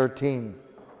 through 13,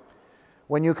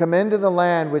 when you come into the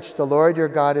land which the Lord your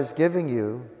God is giving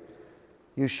you,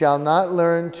 you shall not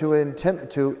learn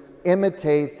to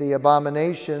imitate the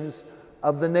abominations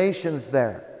of the nations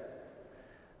there.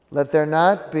 Let there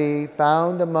not be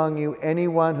found among you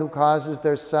anyone who causes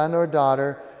their son or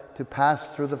daughter to pass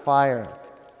through the fire,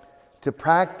 to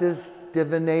practice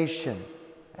divination,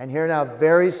 and here now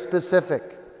very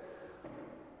specific,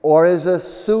 or is a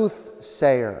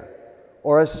soothsayer,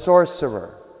 or a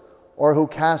sorcerer, or who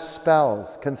casts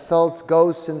spells, consults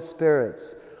ghosts and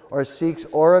spirits, or seeks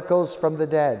oracles from the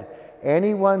dead.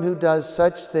 Anyone who does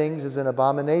such things is an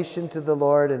abomination to the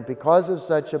Lord, and because of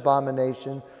such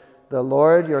abomination, the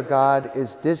Lord your God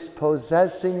is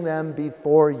dispossessing them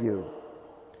before you.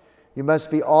 You must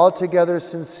be altogether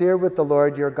sincere with the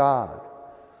Lord your God.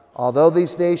 Although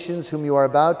these nations whom you are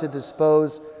about to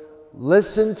dispose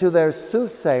listen to their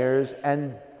soothsayers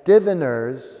and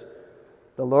diviners,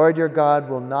 the Lord your God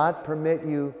will not permit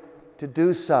you to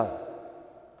do so.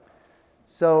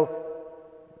 So,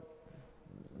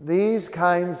 these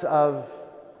kinds of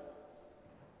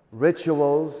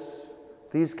rituals,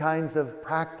 these kinds of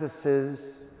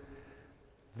practices,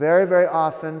 very, very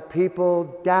often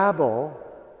people dabble.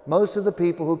 Most of the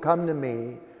people who come to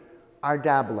me are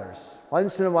dabblers.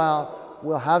 Once in a while,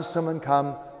 we'll have someone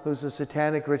come who's a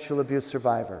satanic ritual abuse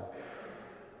survivor.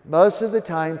 Most of the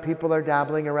time, people are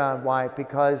dabbling around. Why?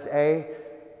 Because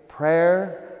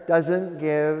prayer doesn't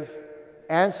give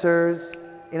answers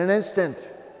in an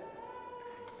instant.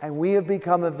 And we have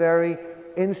become a very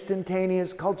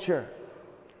instantaneous culture.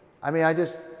 I mean, I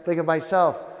just think of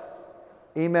myself.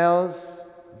 Emails,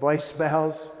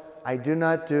 voicemails. I do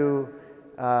not do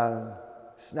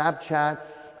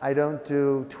Snapchats. I don't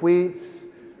do tweets.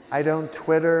 I don't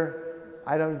Twitter.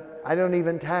 I don't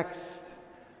even text.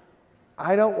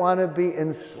 I don't want to be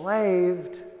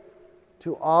enslaved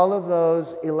to all of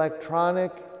those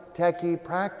electronic, techie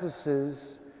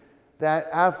practices that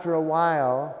after a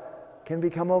while can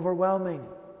become overwhelming.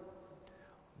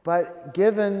 But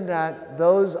given that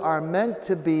those are meant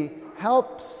to be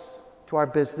helps to our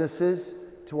businesses,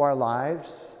 to our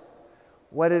lives,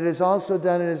 what it has also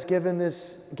done is given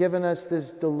us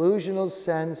this delusional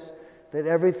sense that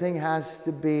everything has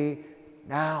to be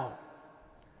now.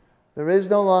 There is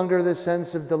no longer the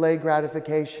sense of delayed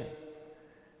gratification.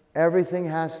 Everything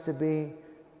has to be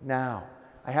now.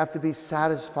 I have to be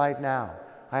satisfied now.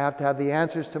 I have to have the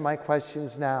answers to my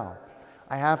questions now.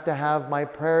 I have to have my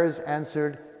prayers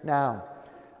answered now.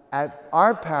 At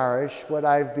our parish, what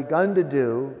I've begun to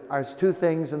do are two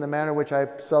things in the manner in which I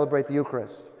celebrate the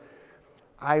Eucharist.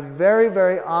 I very,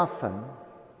 very often,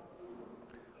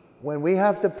 when we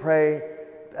have to pray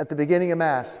at the beginning of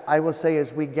Mass, I will say,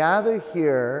 as we gather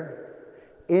here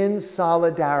in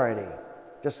solidarity,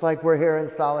 just like we're here in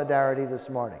solidarity this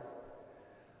morning,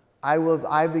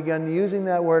 I've begun using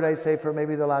that word, I say, for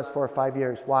maybe the last 4 or 5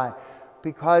 years. Why?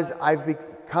 Because I've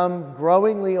become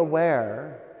growingly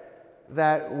aware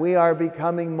that we are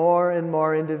becoming more and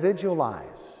more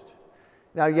individualized.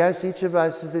 Now, yes, each of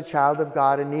us is a child of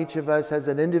God, and each of us has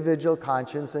an individual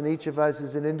conscience, and each of us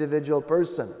is an individual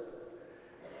person.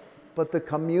 But the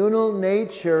communal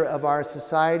nature of our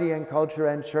society and culture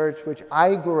and church, which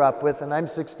I grew up with, and I'm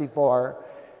 64,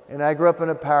 and I grew up in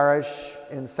a parish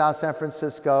in South San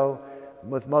Francisco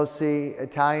with mostly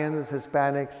Italians,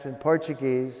 Hispanics, and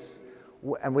Portuguese,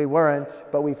 and we weren't,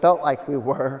 but we felt like we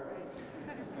were,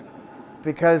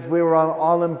 because we were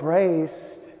all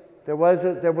embraced. There was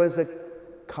a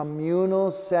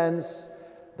communal sense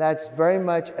that's very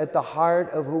much at the heart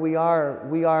of who we are.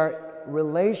 We are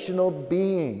relational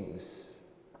beings.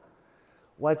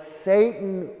 What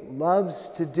Satan loves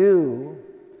to do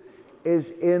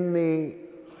is in the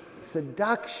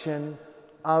seduction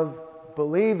of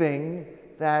believing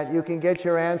that you can get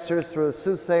your answers through a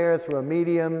soothsayer, through a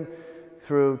medium,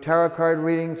 through tarot card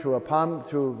reading, through a palm,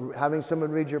 through having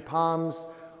someone read your palms,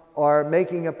 or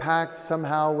making a pact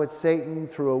somehow with Satan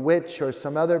through a witch or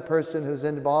some other person who's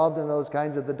involved in those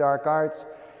kinds of the dark arts,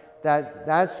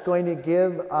 that's going to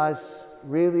give us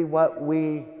really what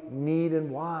we need and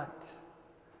want.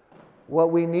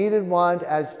 What we need and want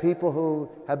as people who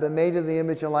have been made in the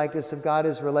image and likeness of God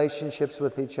is relationships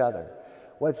with each other.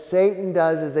 What Satan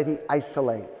does is that he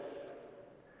isolates.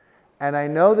 And I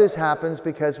know this happens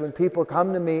because when people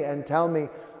come to me and tell me,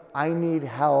 I need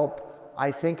help,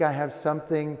 I think I have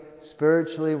something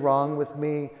spiritually wrong with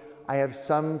me, I have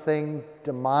something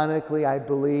demonically, I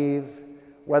believe,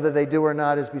 whether they do or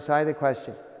not is beside the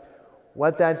question.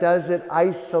 What that does, it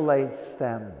isolates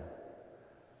them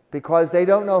because they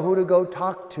don't know who to go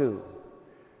talk to.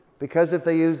 Because if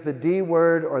they use the D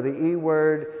word or the E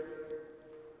word,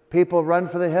 people run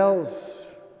for the hills.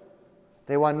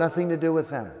 They want nothing to do with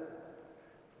them.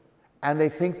 And they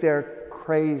think they're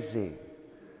crazy.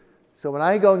 So when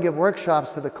I go and give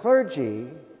workshops to the clergy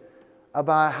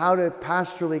about how to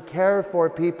pastorally care for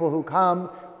people who come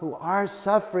who are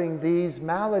suffering these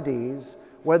maladies,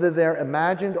 whether they're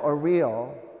imagined or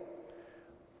real,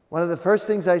 one of the first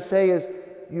things I say is,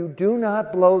 you do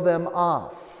not blow them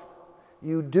off.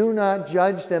 You do not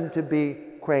judge them to be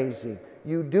crazy.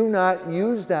 You do not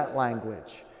use that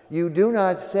language. You do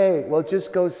not say, well,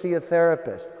 just go see a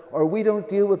therapist, or we don't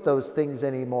deal with those things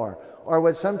anymore. Or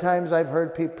what sometimes I've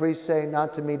heard priests say,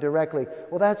 not to me directly,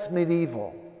 well, that's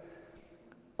medieval.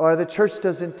 Or the church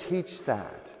doesn't teach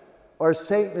that. Or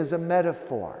Satan is a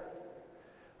metaphor.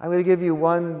 I'm going to give you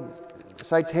one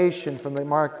citation from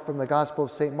the Gospel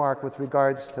of St. Mark with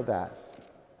regards to that.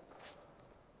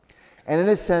 And in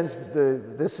a sense,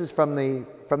 this is from the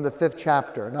 5th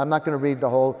chapter. And I'm not going to read the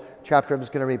whole chapter, I'm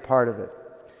just going to read part of it.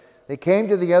 They came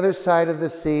to the other side of the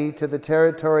sea, to the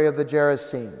territory of the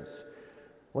Gerasenes.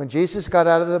 When Jesus got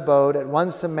out of the boat, at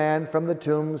once a man from the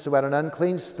tombs who had an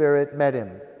unclean spirit met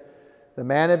him. The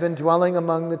man had been dwelling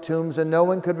among the tombs, and no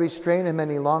one could restrain him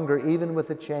any longer, even with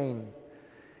a chain.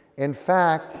 In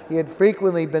fact, he had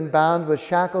frequently been bound with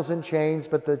shackles and chains,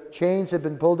 but the chains had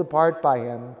been pulled apart by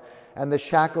him, and the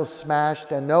shackles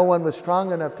smashed, and no one was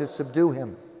strong enough to subdue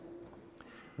him.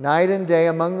 Night and day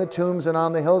among the tombs and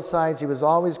on the hillsides, he was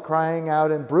always crying out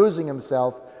and bruising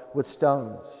himself with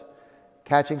stones.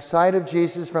 Catching sight of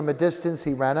Jesus from a distance,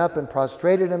 he ran up and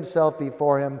prostrated himself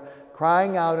before him,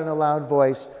 crying out in a loud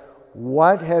voice,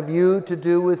 "What have you to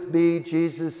do with me,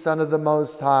 Jesus, Son of the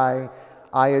Most High?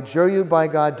 I adjure you by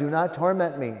God, do not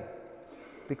torment me."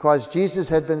 Because Jesus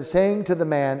had been saying to the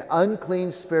man,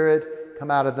 "Unclean spirit,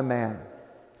 come out of the man."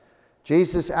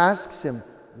 Jesus asks him,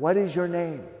 "What is your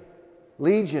name?"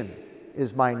 "Legion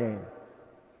is my name.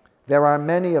 There are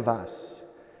many of us."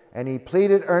 And he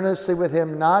pleaded earnestly with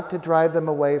him not to drive them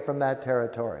away from that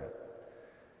territory.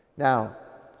 Now,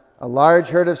 a large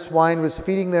herd of swine was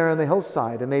feeding there on the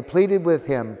hillside, and they pleaded with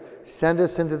him, "Send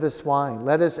us into the swine,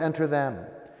 let us enter them."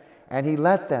 And he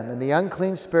let them, and the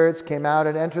unclean spirits came out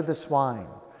and entered the swine.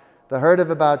 The herd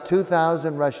of about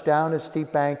 2,000 rushed down a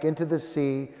steep bank into the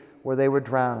sea, where they were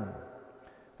drowned.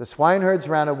 The swineherds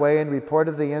ran away and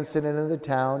reported the incident in the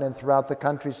town and throughout the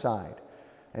countryside,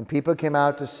 and people came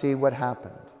out to see what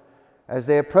happened. As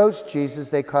they approached Jesus,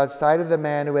 they caught sight of the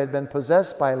man who had been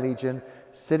possessed by a legion,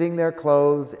 sitting there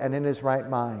clothed and in his right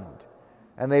mind.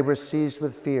 and they were seized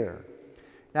with fear.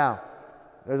 Now,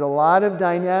 there's a lot of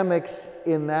dynamics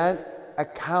in that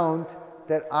account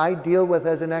that I deal with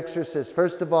as an exorcist.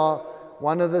 First of all,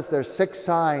 there's 6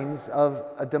 signs of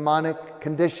a demonic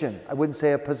condition. I wouldn't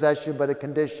say a possession, but a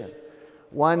condition.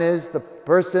 One is the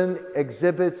person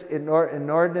exhibits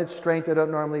inordinate strength they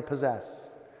don't normally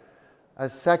possess. A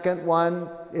second one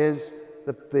is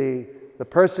the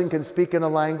person can speak in a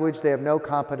language they have no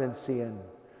competency in.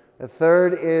 The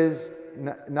third is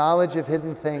knowledge of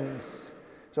hidden things.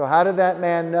 So how did that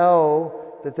man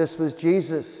know that this was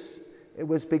Jesus? It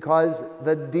was because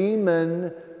the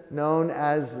demon known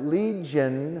as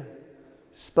Legion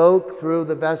spoke through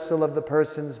the vessel of the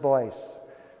person's voice.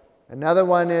 Another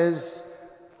one is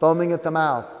foaming at the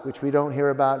mouth, which we don't hear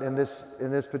about in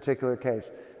this particular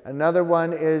case. Another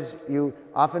one is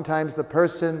oftentimes the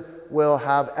person will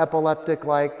have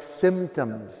epileptic-like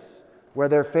symptoms where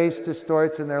their face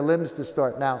distorts and their limbs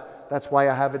distort. Now, that's why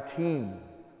I have a team.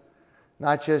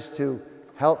 Not just to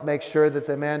help make sure that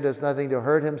the man does nothing to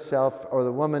hurt himself or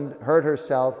the woman hurt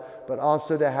herself, but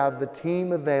also to have the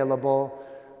team available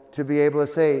to be able to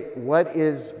say, what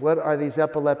are these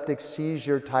epileptic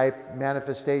seizure type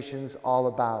manifestations all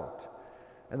about?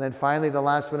 And then finally, the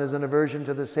last one is an aversion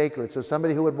to the sacred. So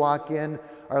somebody who would walk in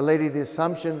Our Lady of the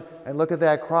Assumption and look at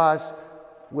that cross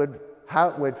would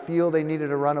feel they needed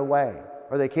to run away.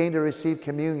 Or they came to receive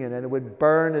communion and it would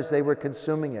burn as they were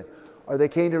consuming it. Or they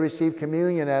came to receive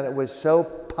communion and it was so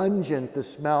pungent, the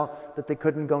smell, that they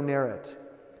couldn't go near it.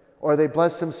 Or they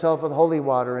blessed themselves with holy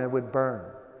water and it would burn.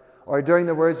 Or during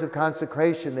the words of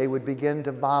consecration, they would begin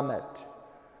to vomit.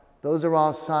 Those are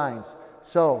all signs.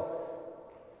 So,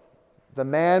 the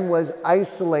man was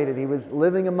isolated. He was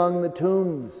living among the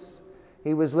tombs.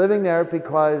 He was living there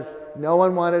because no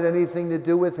one wanted anything to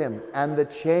do with him, and the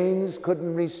chains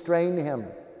couldn't restrain him.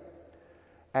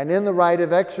 And in the rite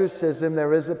of exorcism,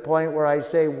 there is a point where I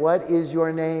say, "What is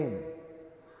your name?"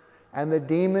 And the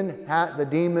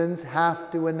demons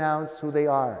have to announce who they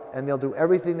are, and they'll do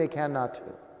everything they can not to.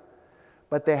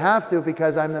 But they have to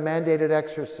because I'm the mandated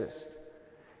exorcist.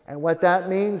 And what that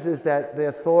means is that the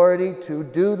authority to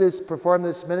perform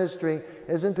this ministry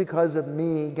isn't because of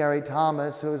me, Gary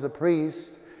Thomas, who is a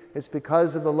priest. It's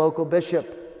because of the local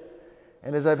bishop.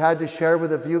 And as I've had to share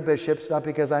with a few bishops, not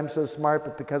because I'm so smart,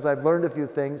 but because I've learned a few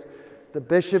things, the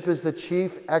bishop is the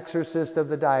chief exorcist of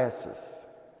the diocese.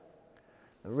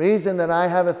 The reason that I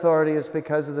have authority is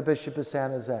because of the Bishop of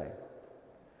San Jose.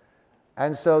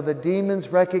 And so the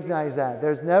demons recognize that.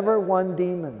 There's never one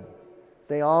demon.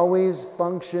 They always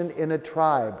function in a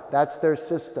tribe. That's their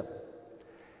system.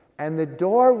 And the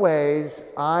doorways,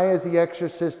 I as the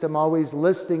exorcist am always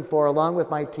listening for along with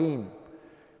my team.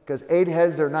 Because 8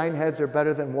 heads or 9 heads are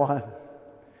better than one.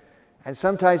 And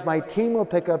sometimes my team will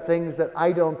pick up things that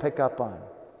I don't pick up on.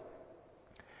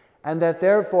 And that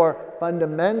therefore,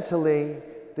 fundamentally,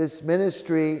 this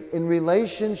ministry in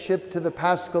relationship to the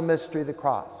Paschal mystery, the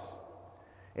cross.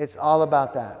 It's all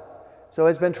about that. So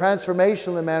it's been transformational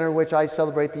in the manner in which I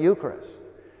celebrate the Eucharist.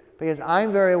 Because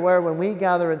I'm very aware when we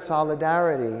gather in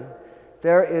solidarity,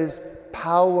 there is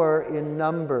power in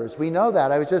numbers. We know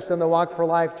that. I was just on the Walk for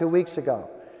Life 2 weeks ago.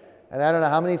 And I don't know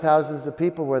how many thousands of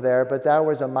people were there, but that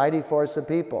was a mighty force of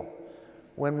people.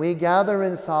 When we gather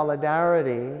in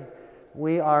solidarity,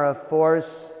 we are a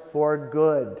force for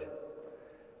good.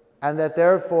 And that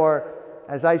therefore,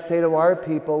 as I say to our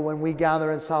people, when we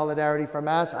gather in solidarity for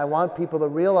Mass, I want people to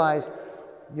realize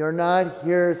you're not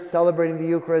here celebrating the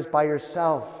Eucharist by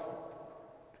yourself.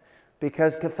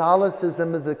 Because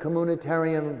Catholicism is a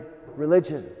communitarian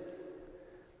religion.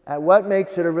 And what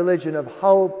makes it a religion of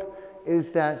hope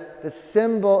is that the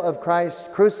symbol of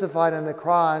Christ crucified on the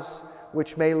cross,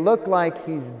 which may look like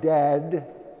he's dead,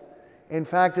 in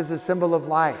fact is a symbol of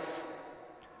life.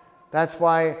 That's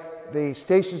why the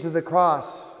Stations of the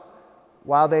Cross,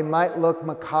 while they might look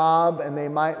macabre and they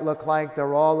might look like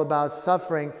they're all about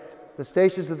suffering, the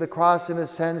Stations of the Cross, in a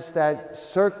sense, that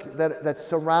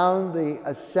surround the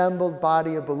assembled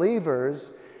body of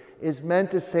believers, is meant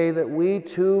to say that we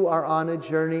too are on a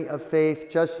journey of faith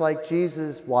just like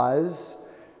Jesus was,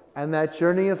 and that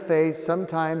journey of faith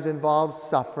sometimes involves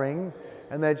suffering,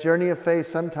 and that journey of faith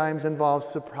sometimes involves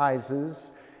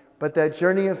surprises, but that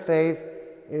journey of faith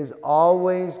is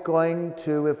always going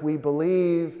to, if we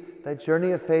believe, that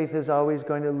journey of faith is always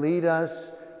going to lead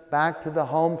us back to the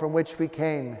home from which we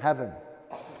came, heaven.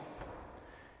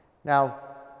 Now,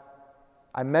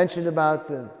 I mentioned about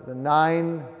the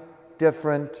 9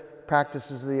 different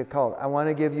practices of the occult. I want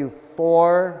to give you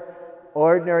 4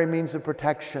 ordinary means of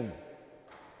protection.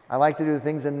 I like to do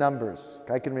things in numbers.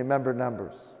 I can remember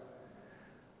numbers.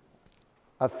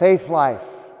 A faith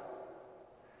life.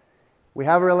 We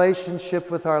have a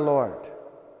relationship with our Lord.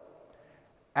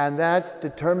 And that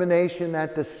determination,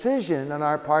 that decision on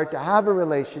our part to have a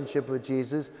relationship with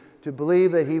Jesus, to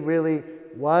believe that he really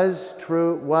was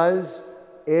true, was,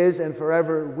 is, and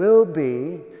forever will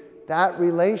be, that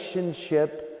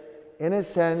relationship, in a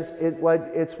sense,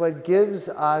 it's what gives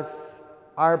us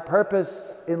our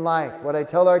purpose in life. What I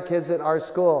tell our kids at our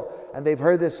school, and they've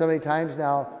heard this so many times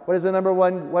now, what is the number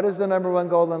one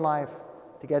goal in life?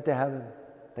 To get to heaven.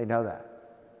 They know that.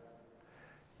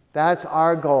 That's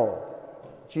our goal.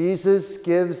 Jesus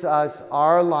gives us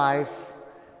our life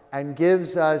and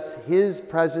gives us his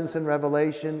presence and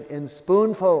revelation in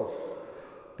spoonfuls,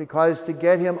 because to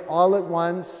get him all at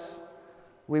once,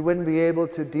 we wouldn't be able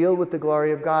to deal with the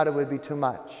glory of God. It would be too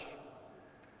much.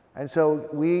 And so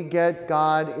we get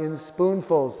God in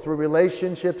spoonfuls through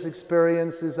relationships,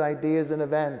 experiences, ideas, and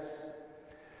events.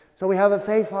 So we have a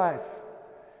faith life.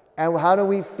 And how do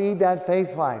we feed that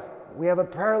faith life? We have a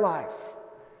prayer life.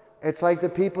 It's like the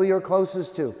people you're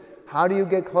closest to. How do you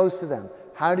get close to them?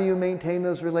 How do you maintain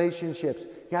those relationships?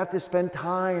 You have to spend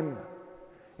time.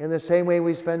 In the same way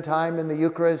we spend time in the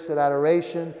Eucharist at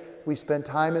adoration, we spend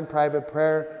time in private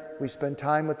prayer, we spend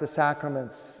time with the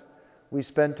sacraments. We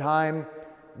spend time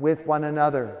with one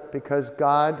another, because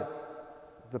God,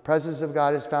 the presence of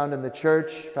God is found in the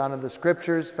church, found in the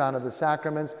scriptures, found in the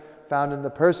sacraments, found in the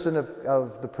person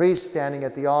of the priest standing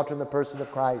at the altar, in the person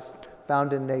of Christ,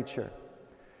 found in nature.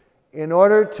 In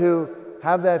order to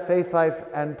have that faith life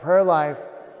and prayer life,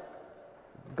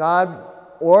 God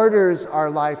orders our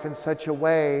life in such a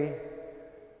way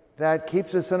that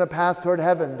keeps us on a path toward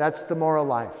heaven. That's the moral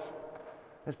life.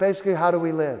 It's basically, how do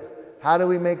we live? How do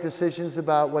we make decisions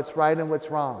about what's right and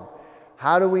what's wrong?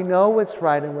 How do we know what's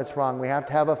right and what's wrong? We have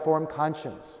to have a formed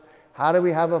conscience. How do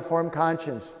we have a formed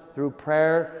conscience? Through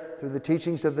prayer, through the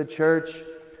teachings of the church,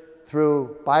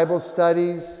 through Bible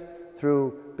studies,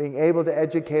 through being able to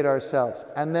educate ourselves.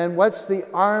 And then what's the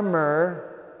armor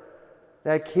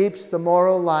that keeps the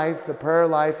moral life, the prayer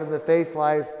life, and the faith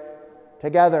life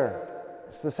together?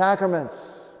 It's the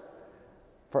sacraments.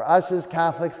 For us as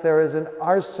Catholics, there is an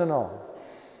arsenal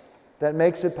that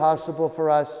makes it possible for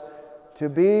us to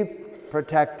be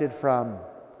protected from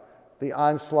the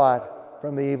onslaught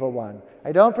from the evil one.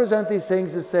 I don't present these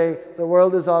things to say the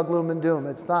world is all gloom and doom.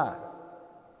 It's not.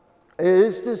 It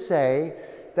is to say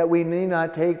that we need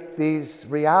not take these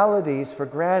realities for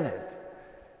granted,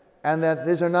 and that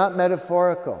these are not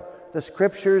metaphorical. The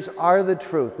scriptures are the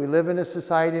truth. We live in a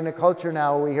society and a culture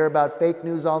now where we hear about fake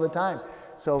news all the time.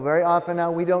 So very often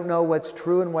now we don't know what's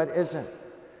true and what isn't.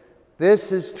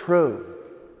 This is true.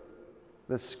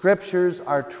 The scriptures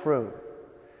are true.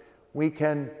 We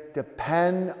can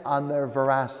depend on their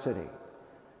veracity,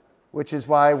 which is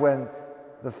why when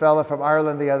the fellow from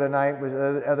Ireland the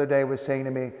other day was saying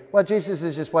to me, well, Jesus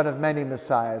is just one of many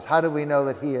messiahs. How do we know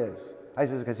that he is? I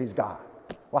said, because he's God.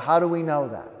 Well, how do we know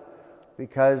that?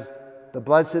 Because the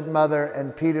Blessed Mother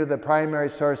and Peter, the primary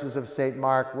sources of St.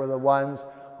 Mark, were the ones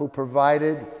who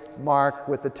provided Mark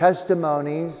with the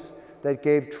testimonies that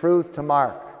gave truth to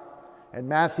Mark. And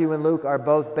Matthew and Luke are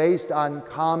both based on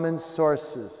common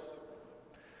sources.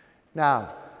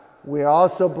 Now, we are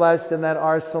also blessed in that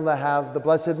arsenal to have the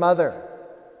Blessed Mother.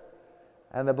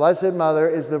 And the Blessed Mother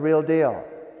is the real deal.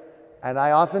 And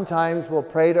I oftentimes will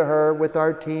pray to her with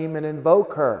our team and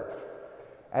invoke her.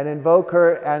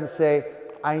 And say,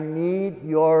 I need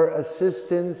your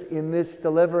assistance in this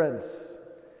deliverance.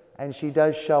 And she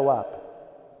does show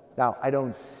up. Now, I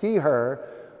don't see her,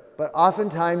 but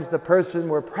oftentimes the person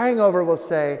we're praying over will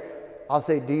say, I'll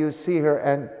say, do you see her?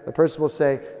 And the person will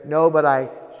say, no, but I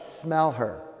smell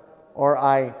her, or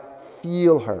I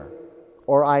feel her,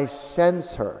 or I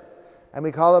sense her. And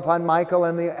we call upon Michael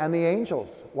and the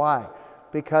angels. Why?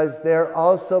 Because they're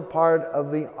also part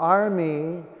of the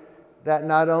army that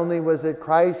not only was at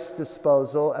Christ's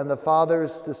disposal and the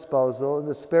Father's disposal and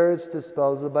the Spirit's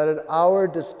disposal, but at our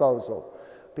disposal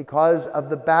because of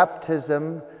the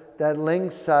baptism that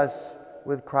links us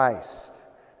with Christ.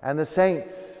 And the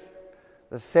saints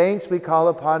we call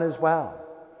upon as well.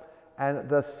 And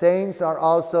the saints are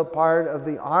also part of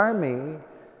the army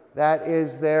that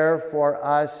is there for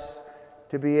us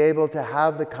to be able to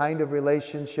have the kind of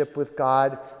relationship with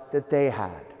God that they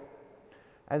had.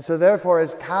 And so therefore,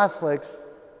 as Catholics,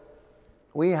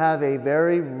 we have a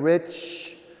very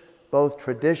rich both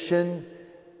tradition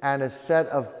and a set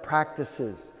of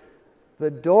practices. The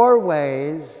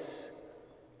doorways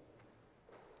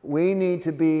we need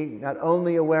to be not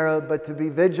only aware of, but to be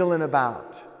vigilant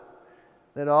about.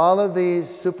 That all of these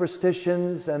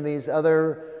superstitions and these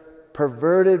other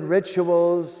perverted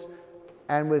rituals,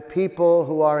 and with people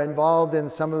who are involved in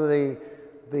some of the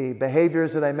the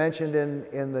behaviors that I mentioned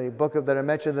in the book of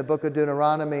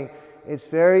Deuteronomy, it's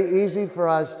very easy for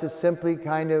us to simply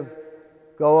kind of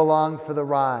go along for the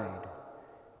ride.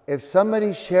 If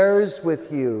somebody shares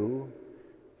with you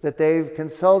that they've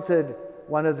consulted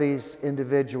one of these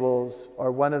individuals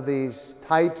or one of these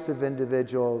types of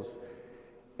individuals,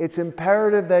 it's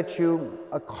imperative that you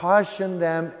caution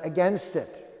them against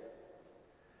it.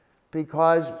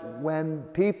 Because when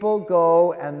people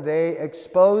go and they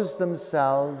expose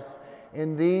themselves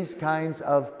in these kinds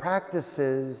of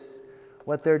practices,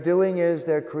 what they're doing is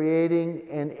they're creating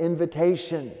an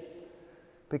invitation.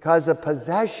 Because a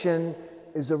possession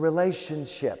is a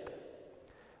relationship.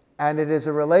 And it is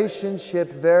a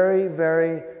relationship very,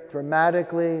 very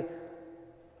dramatically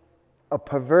a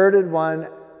perverted one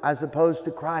as opposed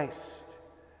to Christ.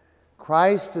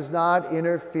 Christ does not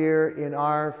interfere in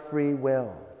our free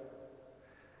will.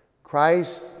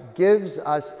 Christ gives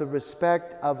us the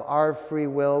respect of our free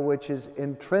will, which is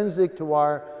intrinsic to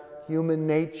our human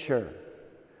nature.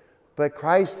 But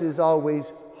Christ is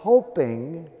always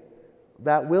hoping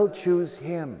that we'll choose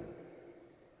Him.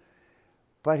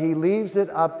 But He leaves it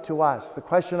up to us. The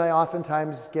question I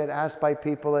oftentimes get asked by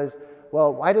people is,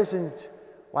 well, why doesn't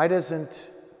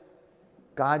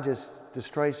God just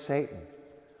destroy Satan?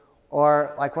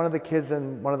 Or like one of the kids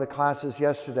in one of the classes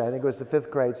yesterday, I think it was the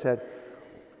 5th grade, said,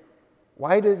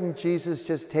 why didn't Jesus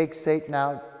just take Satan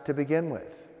out to begin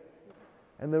with?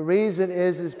 And the reason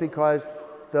is because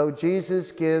though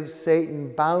Jesus gives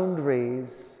Satan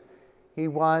boundaries, he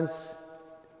wants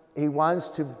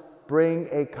to bring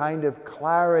a kind of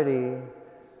clarity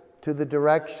to the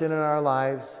direction in our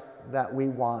lives that we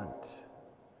want,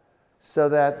 so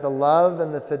that the love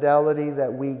and the fidelity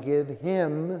that we give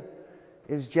Him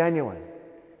is genuine.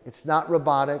 It's not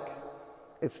robotic.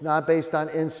 It's not based on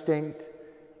instinct.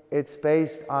 It's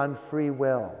based on free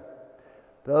will.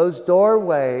 Those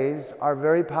doorways are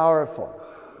very powerful.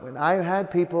 When I've had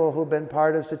people who've been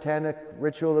part of satanic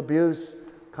ritual abuse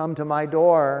come to my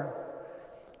door,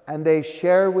 and they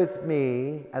share with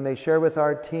me, and they share with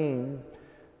our team,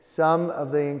 some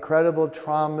of the incredible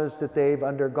traumas that they've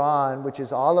undergone, which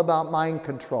is all about mind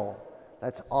control.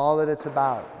 That's all that it's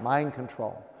about, mind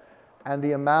control. And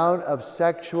the amount of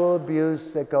sexual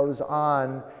abuse that goes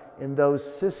on in those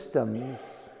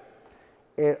systems,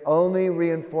 it only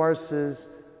reinforces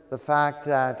the fact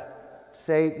that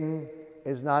Satan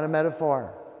is not a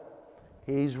metaphor.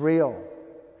 He's real.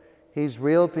 He's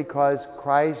real because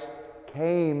Christ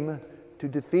came to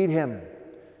defeat him.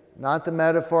 Not the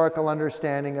metaphorical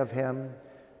understanding of him,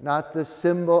 not the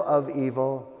symbol of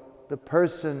evil, the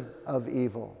person of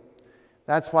evil.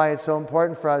 That's why it's so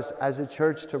important for us as a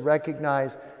church to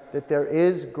recognize that there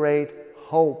is great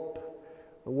hope.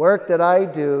 The work that I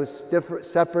do,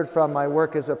 separate from my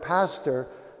work as a pastor,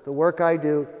 the work I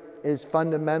do is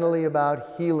fundamentally about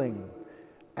healing.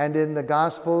 And in the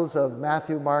Gospels of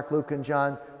Matthew, Mark, Luke, and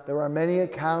John, there are many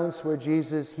accounts where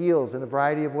Jesus heals in a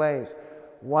variety of ways.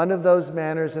 One of those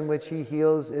manners in which he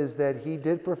heals is that he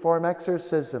did perform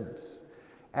exorcisms,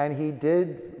 and he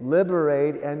did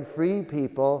liberate and free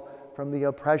people from the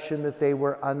oppression that they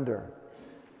were under.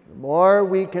 The more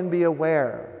we can be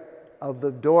aware of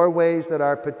the doorways that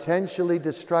are potentially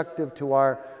destructive to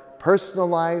our personal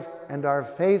life and our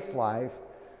faith life,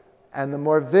 and the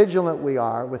more vigilant we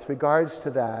are with regards to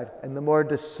that, and the more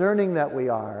discerning that we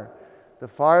are, the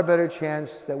far better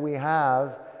chance that we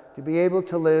have to be able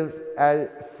to live as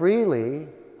freely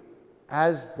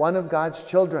as one of God's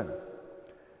children.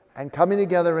 And coming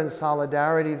together in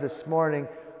solidarity this morning,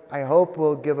 I hope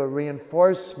will give a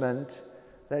reinforcement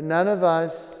that none of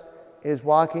us is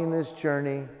walking this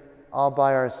journey all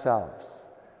by ourselves,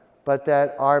 but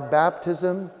that our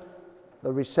baptism,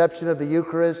 the reception of the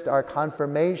Eucharist, our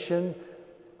confirmation,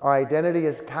 our identity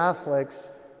as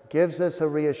Catholics gives us a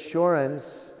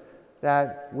reassurance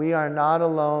that we are not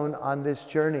alone on this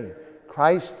journey.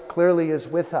 Christ clearly is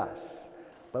with us.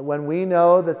 But when we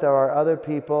know that there are other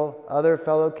people, other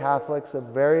fellow Catholics of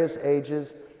various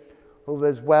ages, who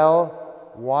as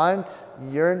well want,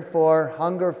 yearn for,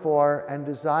 hunger for, and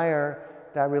desire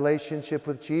that relationship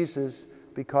with Jesus,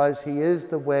 because he is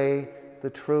the way,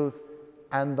 the truth,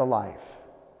 and the life.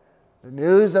 The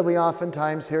news that we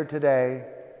oftentimes hear today,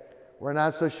 we're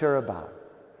not so sure about.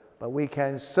 But we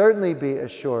can certainly be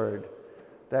assured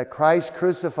that Christ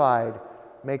crucified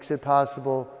makes it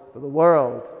possible for the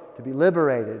world to be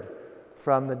liberated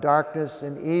from the darkness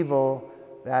and evil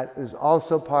that is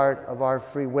also part of our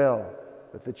free will,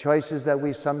 with the choices that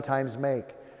we sometimes make.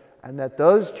 And that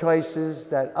those choices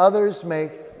that others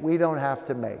make, we don't have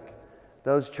to make.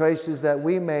 Those choices that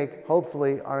we make,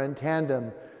 hopefully, are in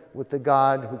tandem with the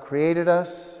God who created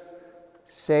us,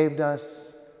 saved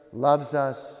us, loves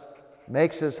us,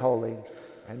 makes us holy,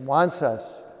 and wants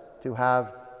us to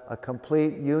have a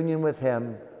complete union with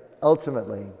him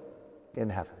ultimately in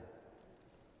heaven.